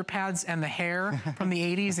bad shoulder pads and the hair from the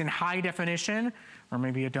 80s in high definition? Or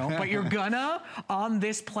maybe you don't, but you're gonna on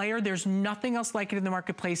this player. There's nothing else like it in the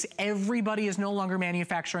marketplace. Everybody is no longer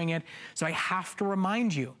manufacturing it. So I have to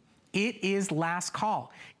remind you, it is last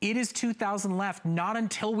call. It is 2,000 left, not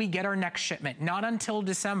until we get our next shipment, not until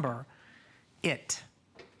December.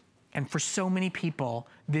 And for so many people,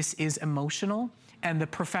 this is emotional. And the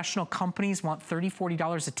professional companies want $30,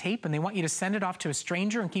 $40 a tape, and they want you to send it off to a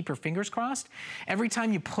stranger and keep your fingers crossed. Every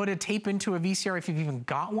time you put a tape into a VCR, if you've even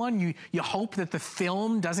got one, you hope that the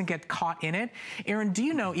film doesn't get caught in it. Aaron, do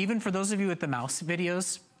you know, even for those of you with the mouse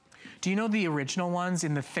videos, do you know the original ones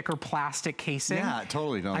in the thicker plastic casing? Yeah,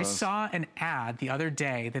 totally know I those. saw an ad the other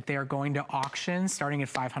day that they are going to auction starting at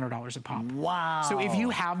 $500 a pop. Wow. So if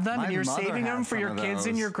you have them and you're saving them for your kids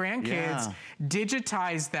and your grandkids, yeah,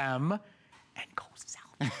 digitize them and go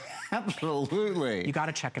sell. Absolutely. You got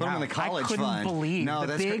to check it Put out. them in the college I couldn't fund. believe No, the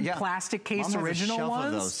that's big yeah. plastic case Mom has original a shelf ones.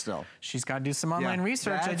 Of those still. She's got to do some online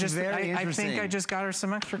research. That's I think I just got her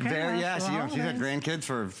some extra cash. Yeah, she's had grandkids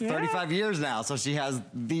for 35 years now, so she has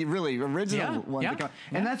the really original ones.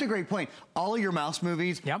 And that's a great point. All of your mouse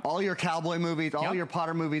movies, all your cowboy movies, all your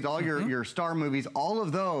Potter movies, all your Star movies, all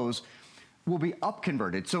of those will be up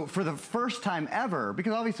converted. So for the first time ever,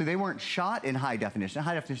 because obviously they weren't shot in high definition.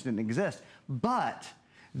 High definition didn't exist, but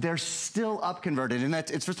they're still up converted, and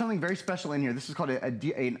it's for something very special in here. This is called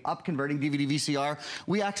an up converting DVD VCR.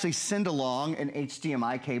 We actually send along an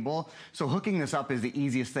HDMI cable, so hooking this up is the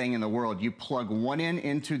easiest thing in the world. You plug one in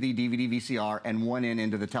into the DVD VCR and one in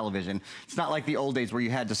into the television. It's not like the old days where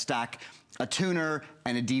you had to stack a tuner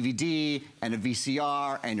and a DVD and a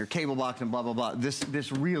VCR and your cable box and blah, blah, blah.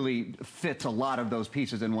 This really fits a lot of those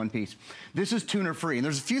pieces in one piece. This is tuner free. And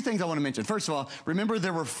there's a few things I want to mention. First of all, remember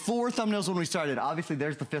there were 4 thumbnails when we started. Obviously,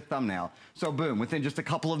 there's the 5th thumbnail. So boom, within just a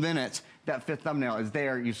couple of minutes, that 5th thumbnail is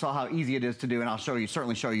there. You saw how easy it is to do, and I'll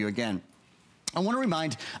certainly show you again. I want to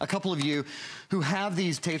remind a couple of you who have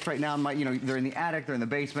these tapes right now, they're in the attic, they're in the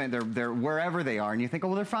basement, they're wherever they are, and you think, oh,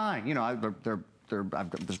 well, they're fine.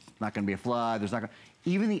 There's not going to be a flood. There's not going.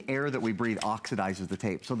 Even the air that we breathe oxidizes the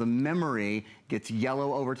tape, so the memory gets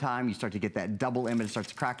yellow over time. You start to get that double image, starts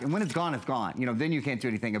to crack, and when it's gone, it's gone. Then you can't do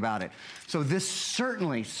anything about it. So this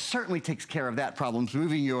certainly takes care of that problem.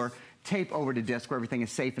 Moving your tape over to disc where everything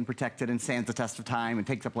is safe and protected and stands the test of time and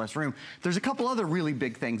takes up less room. There's a couple other really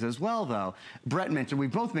big things as well, though. Brett mentioned, we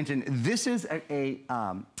both mentioned, this is a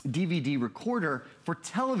DVD recorder for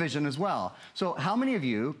television as well. So how many of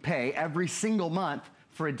you pay every single month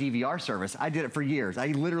for a DVR service? I did it for years. I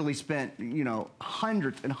literally spent,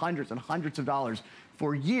 hundreds and hundreds and hundreds of dollars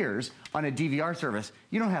for years on a DVR service.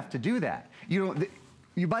 You don't have to do that.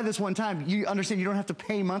 You buy this one time, you understand you don't have to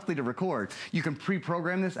pay monthly to record. You can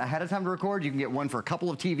pre-program this ahead of time to record. You can get one for a couple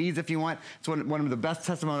of TVs if you want. It's one of the best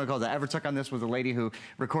testimonial calls I ever took on this was a lady who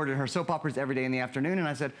recorded her soap operas every day in the afternoon. And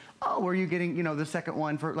I said, oh, were you getting, the second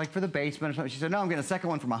one for the basement or something? She said, no, I'm getting a second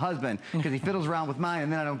one for my husband because he fiddles around with mine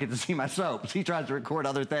and then I don't get to see my soaps. He tries to record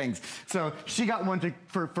other things. So she got one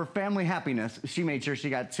for family happiness. She made sure she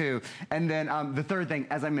got 2. And then the third thing,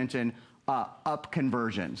 as I mentioned, up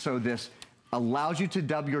conversion. So this allows you to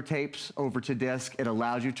dub your tapes over to disc. It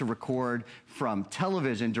allows you to record from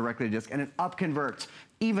television directly to disc, and it up converts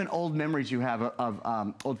even old memories you have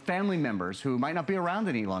of old family members who might not be around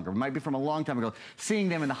any longer, might be from a long time ago. Seeing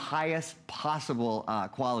them in the highest possible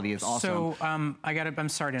quality is awesome. So I'm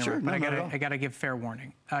sorry to interrupt, but I gotta give fair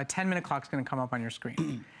warning. 10-minute clock's gonna come up on your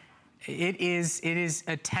screen. It is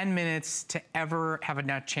 10 minutes to ever have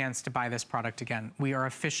a chance to buy this product again. We are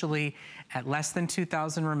officially at less than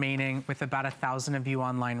 2,000 remaining with about 1,000 of you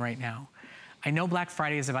online right now. I know Black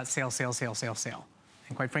Friday is about sale, sale, sale, sale, sale.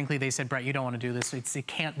 And quite frankly, they said, Brett, you don't want to do this. It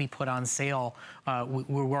can't be put on sale.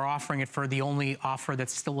 We're offering it for the only offer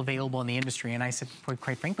that's still available in the industry. And I said,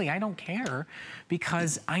 quite frankly, I don't care,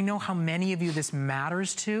 because I know how many of you this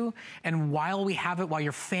matters to. And while we have it, while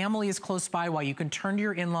your family is close by, while you can turn to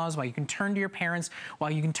your in-laws, while you can turn to your parents,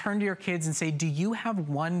 while you can turn to your kids and say, do you have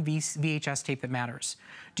one VHS tape that matters?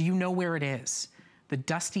 Do you know where it is? The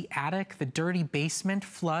dusty attic, the dirty basement,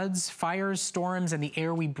 floods, fires, storms, and the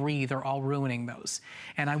air we breathe are all ruining those.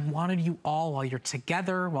 And I wanted you all, while you're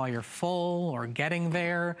together, while you're full or getting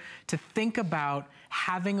there, to think about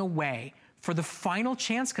having a way for the final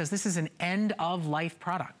chance, because this is an end-of-life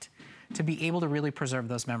product, to be able to really preserve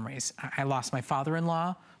those memories. I lost my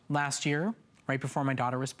father-in-law last year, right before my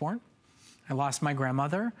daughter was born. I lost my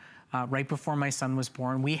grandmother right before my son was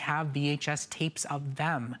born. We have VHS tapes of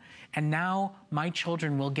them. And now my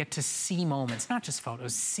children will get to see moments, not just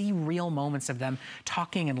photos, see real moments of them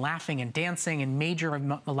talking and laughing and dancing and major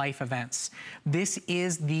life events. This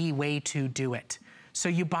is the way to do it. So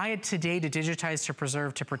you buy it today to digitize, to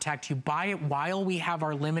preserve, to protect. You buy it while we have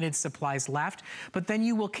our limited supplies left, but then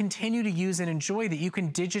you will continue to use and enjoy that you can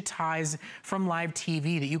digitize from live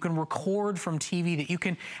TV, that you can record from TV, that you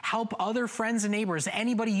can help other friends and neighbors,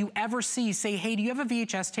 anybody you ever see, say, hey, do you have a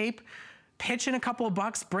VHS tape? Pitch in a couple of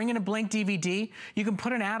bucks, bring in a blank DVD. You can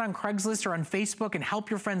put an ad on Craigslist or on Facebook and help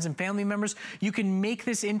your friends and family members. You can make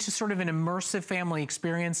this into sort of an immersive family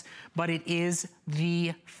experience, but it is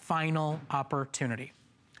the final opportunity.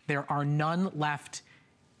 There are none left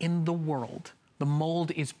in the world. The mold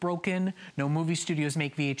is broken. No movie studios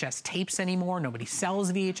make VHS tapes anymore. Nobody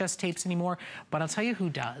sells VHS tapes anymore. But I'll tell you who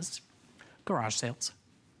does. Garage sales.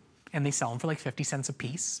 And they sell them for like 50 cents a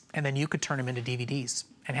piece. And then you could turn them into DVDs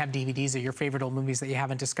and have DVDs of your favorite old movies that you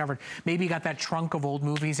haven't discovered. Maybe you got that trunk of old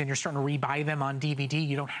movies and you're starting to rebuy them on DVD.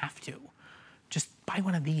 You don't have to. Just buy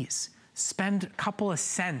one of these. Spend a couple of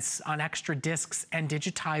cents on extra discs and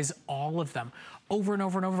digitize all of them over and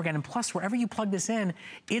over and over again. And plus, wherever you plug this in,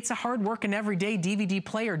 it's a hard working everyday DVD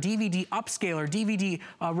player, DVD upscaler, DVD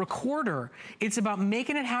recorder. It's about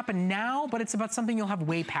making it happen now, but it's about something you'll have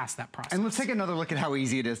way past that process. And let's take another look at how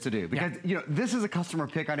easy it is to do. Because you know, this is a customer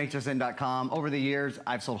pick on hsn.com. Over the years,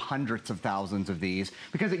 I've sold hundreds of thousands of these,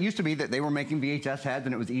 because it used to be that they were making VHS heads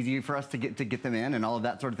and it was easy for us to get them in and all of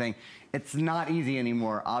that sort of thing. It's not easy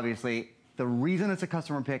anymore, obviously. The reason it's a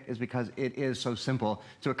customer pick is because it is so simple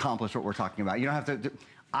to accomplish what we're talking about. You don't have to,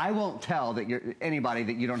 I won't tell that anybody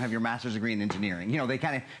that you don't have your master's degree in engineering. You know, they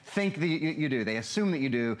kind of think that you do. They assume that you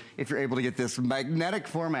do. If you're able to get this magnetic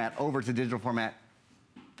format over to digital format,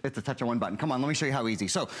 it's a touch of one button. Come on, let me show you how easy.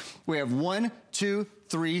 So we have 1, 2,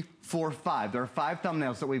 3, 4, 5. There are 5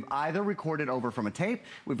 thumbnails that we've either recorded over from a tape,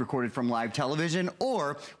 we've recorded from live television,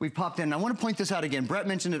 or we've popped in. And I want to point this out again. Brett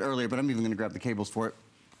mentioned it earlier, but I'm even going to grab the cables for it.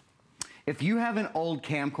 If you have an old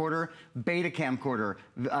camcorder, beta camcorder,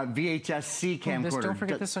 VHS-C camcorder. Don't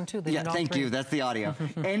forget this one too. Yeah, thank you. That's the audio.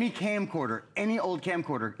 Any camcorder, any old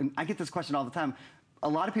camcorder, and I get this question all the time. A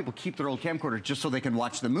lot of people keep their old camcorder just so they can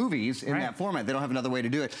watch the movies in that format. They don't have another way to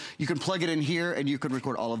do it. You can plug it in here and you can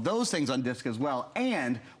record all of those things on disc as well.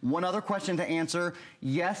 And one other question to answer,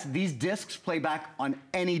 yes, these discs play back on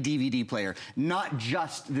any DVD player, not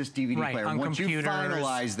just this DVD player. On Once computers. you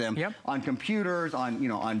finalize them on computers,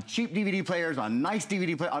 on cheap DVD players, on nice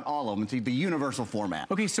DVD players, on all of them. It's the universal format.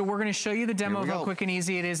 Okay, so we're gonna show you the demo of how quick and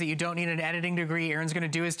easy it is, that you don't need an editing degree. Aaron's gonna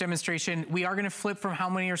do his demonstration. We are gonna flip from how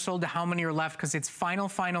many are sold to how many are left, because it's final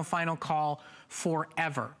call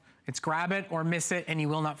forever. It's grab it or miss it, and you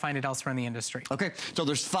will not find it elsewhere in the industry. Okay, so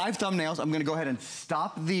there's 5 thumbnails. I'm gonna go ahead and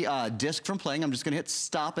stop the disc from playing. I'm just gonna hit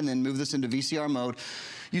stop and then move this into VCR mode.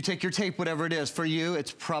 You take your tape, whatever it is. For you,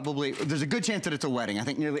 it's probably, there's a good chance that it's a wedding. I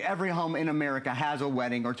think nearly every home in America has a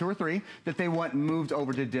wedding, or 2 or 3, that they want moved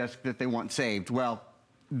over to disc, that they want saved. Well,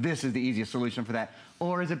 this is the easiest solution for that.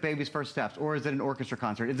 Or is it baby's first steps? Or is it an orchestra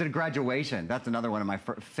concert? Is it a graduation? That's another one of my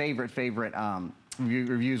favorite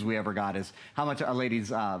reviews we ever got is how much a lady's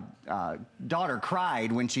daughter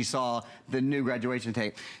cried when she saw the new graduation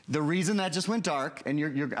tape. The reason that just went dark, and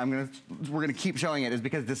we're gonna keep showing it, is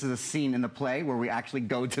because this is a scene in the play where we actually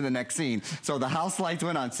go to the next scene. So the house lights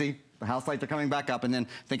went on. See, the house lights are coming back up, and then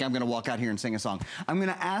I think I'm gonna walk out here and sing a song. I'm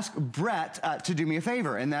gonna ask Brett to do me a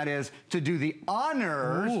favor, and that is to do the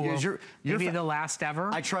honors. Ooh, maybe the last ever.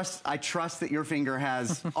 I trust that your finger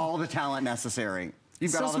has all the talent necessary.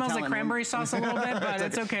 You've got all the talent. Still smells like cranberry sauce a little bit, but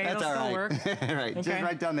it's okay. It'll still work. Right, okay. Just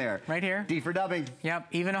right down there. Right here? D for dubbing. Yep,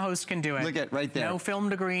 even a host can do it. Look at right there. No film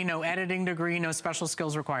degree, no editing degree, no special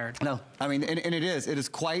skills required. No, I mean, and it is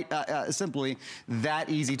quite simply that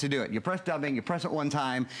easy to do it. You press dubbing, you press it one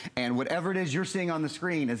time, and whatever it is you're seeing on the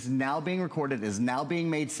screen is now being recorded, is now being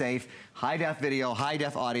made safe. High def video, high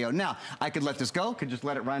def audio. Now, I could let this go, could just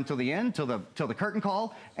let it run till the end, till the curtain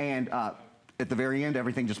call, and at the very end,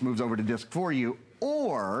 everything just moves over to disc for you.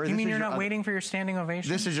 Or you mean you're not waiting for your standing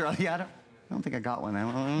ovation? This is your I don't think I got one. I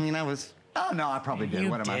mean, I was. Oh no, I probably did.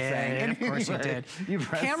 What am I saying? Of course you did.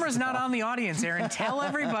 Camera's not on the audience, Aaron. Tell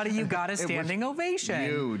everybody you got a standing ovation.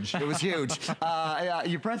 Huge. It was huge.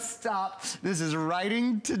 You press stop. This is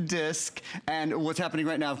writing to disc, and what's happening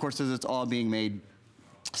right now, of course, is it's all being made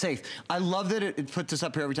safe. I love that it puts this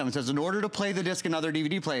up here every time. It says, in order to play the disc in other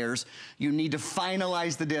DVD players, you need to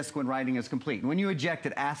finalize the disc when writing is complete. And when you eject,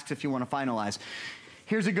 it asks if you want to finalize.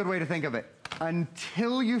 Here's a good way to think of it.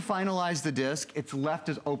 Until you finalize the disc, it's left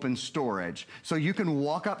as open storage. So you can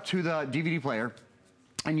walk up to the DVD player,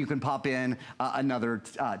 and you can pop in another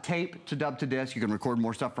tape to dub to disc. You can record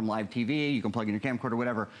more stuff from live TV. You can plug in your camcorder,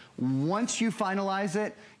 whatever. Once you finalize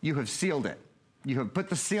it, you have sealed it. You have put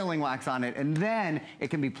the sealing wax on it, and then it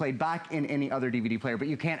can be played back in any other DVD player, but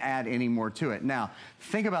you can't add any more to it. Now,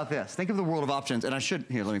 think about this. Think of the world of options, and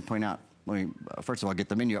here, let me point out. Let me, first of all, get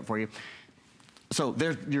the menu up for you. So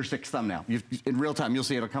there's your 6th thumbnail. In real time, you'll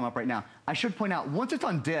see it'll come up right now. I should point out, once it's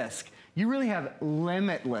on disc, you really have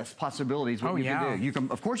limitless possibilities what you can do. You can,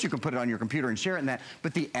 of course, you can put it on your computer and share it in that,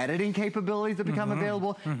 but the editing capabilities that become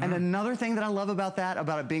available, and another thing that I love about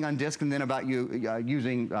it being on disc, and then about you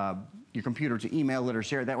using your computer to email it or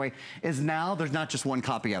share it that way, is now there's not just one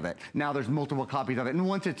copy of it. Now there's multiple copies of it, and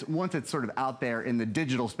once it's sort of out there in the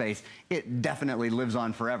digital space, it definitely lives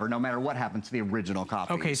on forever, no matter what happens to the original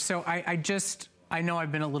copy. Okay, so I know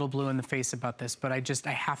I've been a little blue in the face about this, but I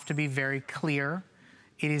have to be very clear.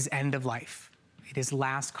 It is end of life. It is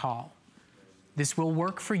last call. This will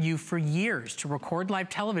work for you for years, to record live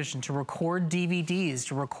television, to record DVDs,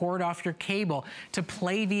 to record off your cable, to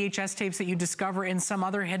play VHS tapes that you discover in some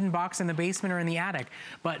other hidden box in the basement or in the attic.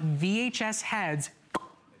 But VHS heads,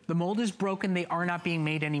 the mold is broken, they are not being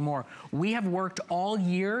made anymore. We have worked all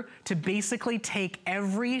year to basically take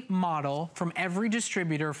every model from every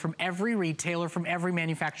distributor, from every retailer, from every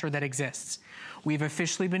manufacturer that exists. We've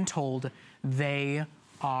officially been told they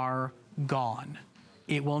are gone.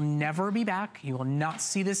 It will never be back. You will not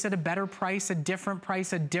see this at a better price, a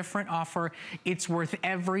different offer. It's worth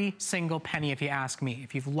every single penny if you ask me.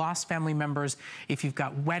 If you've lost family members, if you've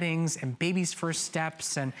got weddings and baby's first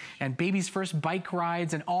steps and baby's first bike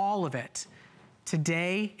rides and all of it,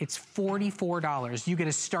 today it's $44. You get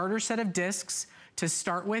a starter set of discs to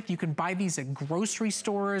start with. You can buy these at grocery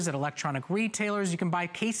stores, at electronic retailers. You can buy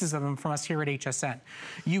cases of them from us here at HSN.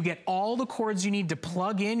 You get all the cords you need to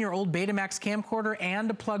plug in your old Betamax camcorder and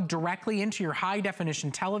to plug directly into your high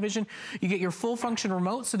definition television. You get your full function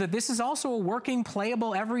remote so that this is also a working,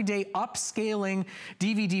 playable, everyday, upscaling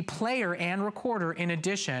DVD player and recorder, in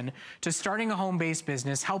addition to starting a home-based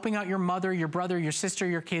business, helping out your mother, your brother, your sister,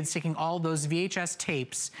 your kids, taking all those VHS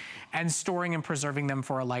tapes and storing and preserving them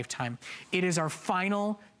for a lifetime. It is our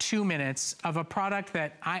final 2 minutes of a product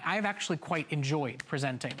that I've actually quite enjoyed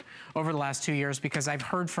presenting over the last 2 years, because I've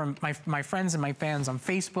heard from my friends and my fans on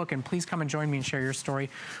Facebook, and please come and join me and share your story,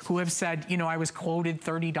 who have said, you know, I was quoted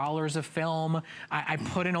 $30 a film. I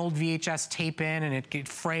put an old VHS tape in and it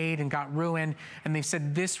frayed and got ruined. And they've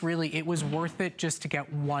said it was worth it just to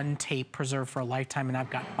get one tape preserved for a lifetime. And I've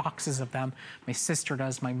got boxes of them. My sister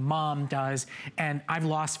does, my mom does. And I've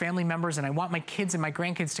lost family members, and I want my kids and my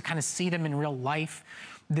grandkids to kind of see them in real life.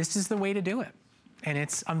 This is the way to do it. And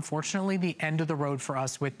it's unfortunately the end of the road for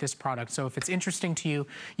us with this product. So if it's interesting to you,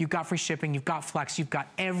 you've got free shipping, you've got Flex, you've got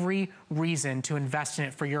every reason to invest in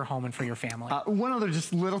it for your home and for your family. One other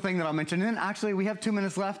just little thing that I'll mention, and then actually we have 2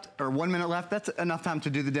 minutes left, or 1 minute left. That's enough time to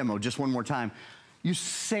do the demo, just one more time. You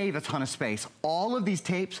save a ton of space. All of these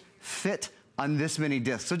tapes fit on this many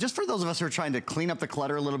discs. So just for those of us who are trying to clean up the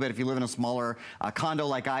clutter a little bit, if you live in a smaller condo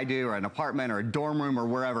like I do, or an apartment or a dorm room or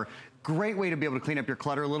wherever, great way to be able to clean up your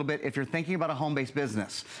clutter a little bit if you're thinking about a home-based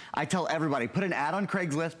business. I tell everybody, put an ad on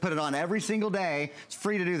Craigslist, put it on every single day. It's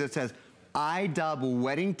free to do, that says, I dub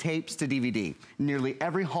wedding tapes to DVD. Nearly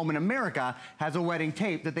every home in America has a wedding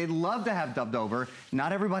tape that they'd love to have dubbed over.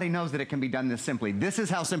 Not everybody knows that it can be done this simply. This is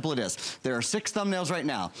how simple it is. There are 6 thumbnails right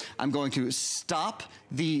now. I'm going to stop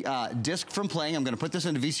the disc from playing. I'm going to put this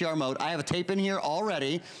into VCR mode. I have a tape in here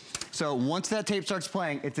already. So once that tape starts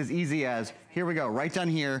playing, it's as easy as, here we go, right down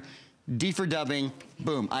here, D for dubbing,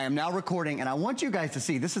 boom. I am now recording, and I want you guys to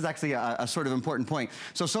see, this is actually a sort of important point.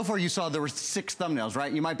 So far you saw there were 6 thumbnails,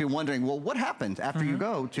 right? You might be wondering, well, what happens after you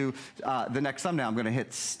go to the next thumbnail? I'm gonna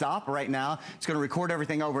hit stop right now. It's gonna record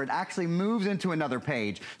everything over. It actually moves into another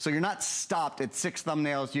page. So you're not stopped at 6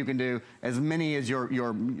 thumbnails. You can do as many as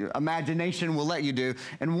your imagination will let you do.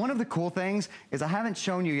 And one of the cool things is, I haven't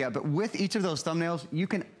shown you yet, but with each of those thumbnails, you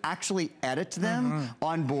can actually edit them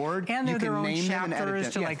on board. And you there are can their own name them and edit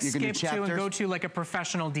chapters them. to like skip to and go to, like a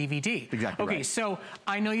professional DVD. Exactly. Okay, right. so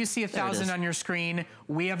I know you see 1,000 on your screen.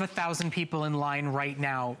 We have 1,000 people in line right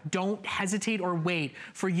now. Don't hesitate or wait.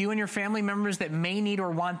 For you and your family members that may need or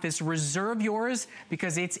want this, reserve yours,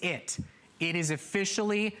 because it's it. It is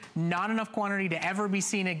officially not enough quantity to ever be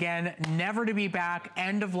seen again, never to be back,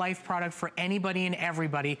 end-of-life product for anybody and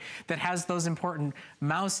everybody that has those important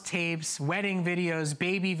mouse tapes, wedding videos,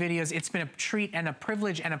 baby videos. It's been a treat and a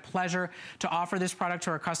privilege and a pleasure to offer this product to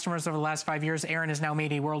our customers over the last 5 years. Aaron has now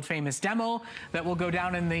made a world-famous demo that will go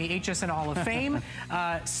down in the HSN Hall of Fame.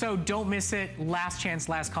 So don't miss it. Last chance,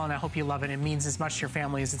 last call, and I hope you love it. It means as much to your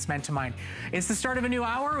family as it's meant to mine. It's the start of a new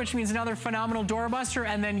hour, which means another phenomenal doorbuster,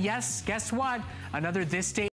 and then, yes, guess what? Another This Day